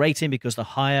star rating, because the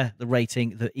higher the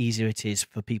rating, the easier it is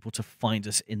for people to find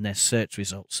us in their search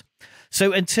results.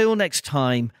 So until next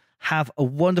time, have a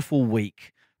wonderful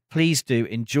week. Please do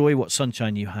enjoy what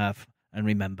sunshine you have. And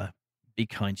remember, be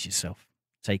kind to yourself.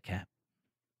 Take care.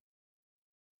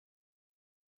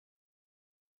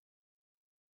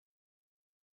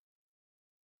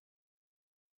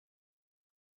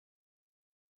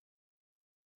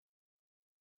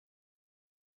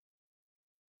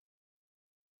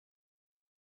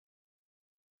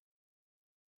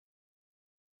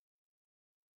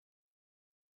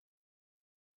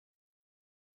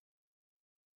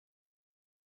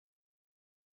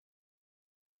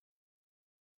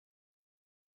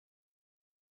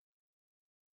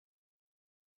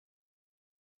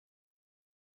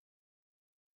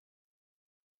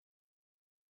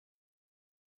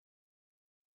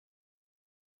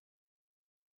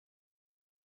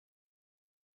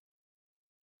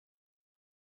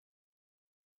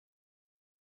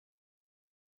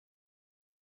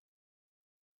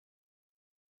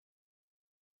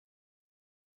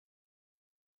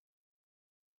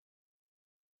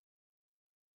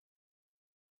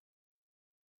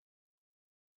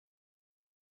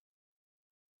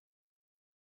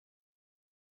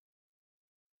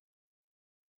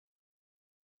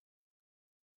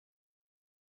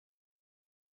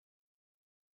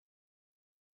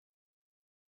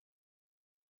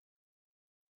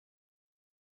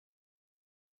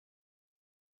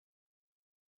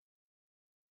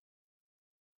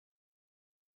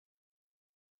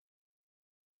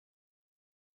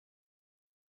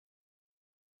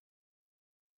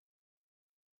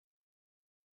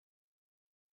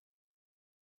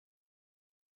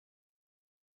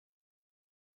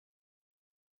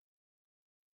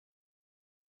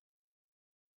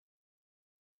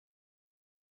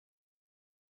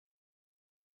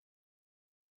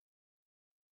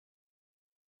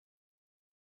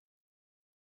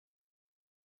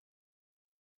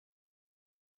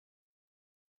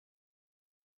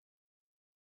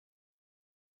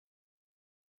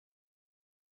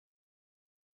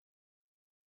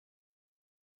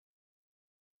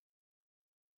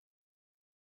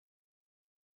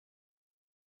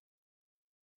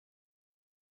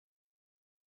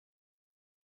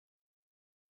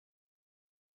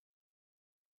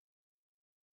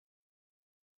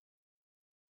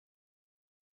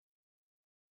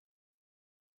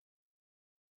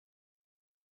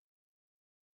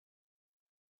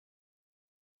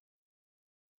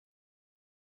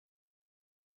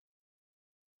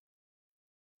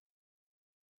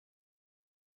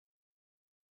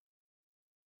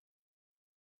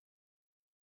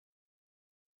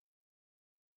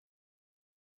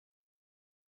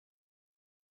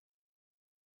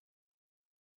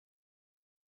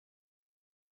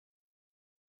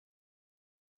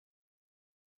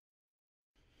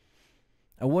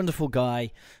 A wonderful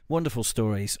guy, wonderful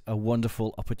stories, a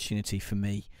wonderful opportunity for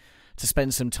me to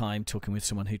spend some time talking with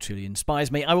someone who truly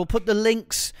inspires me. I will put the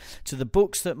links to the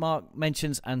books that Mark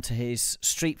mentions and to his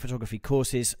street photography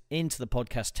courses into the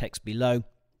podcast text below.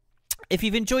 If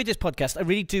you've enjoyed this podcast, I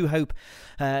really do hope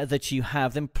that you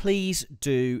have, then please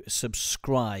do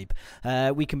subscribe.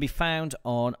 We can be found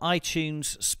on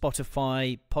iTunes,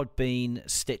 Spotify, Podbean,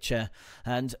 Stitcher,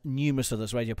 and numerous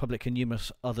others, Radio Public and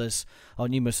numerous others, or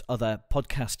numerous other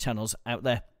podcast channels out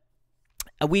there.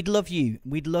 We'd love you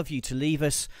to leave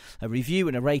us a review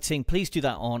and a rating. Please do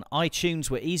that on iTunes.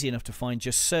 We're easy enough to find.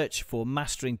 Just search for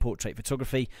Mastering Portrait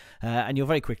Photography and you'll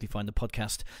very quickly find the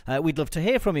podcast. We'd love to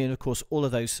hear from you, and of course all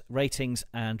of those ratings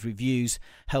and reviews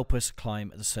help us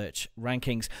climb the search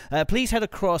rankings. Please head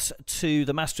across to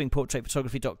the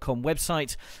masteringportraitphotography.com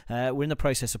website. We're in the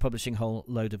process of publishing a whole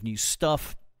load of new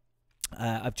stuff.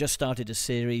 I've just started a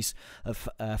series of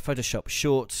Photoshop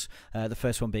shorts, the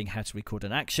first one being how to record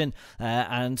an action,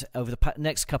 and over the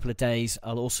next couple of days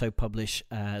I'll also publish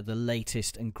the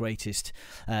latest and greatest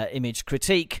image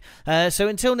critique. So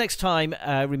until next time,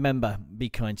 remember, be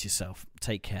kind to yourself.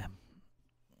 Take care.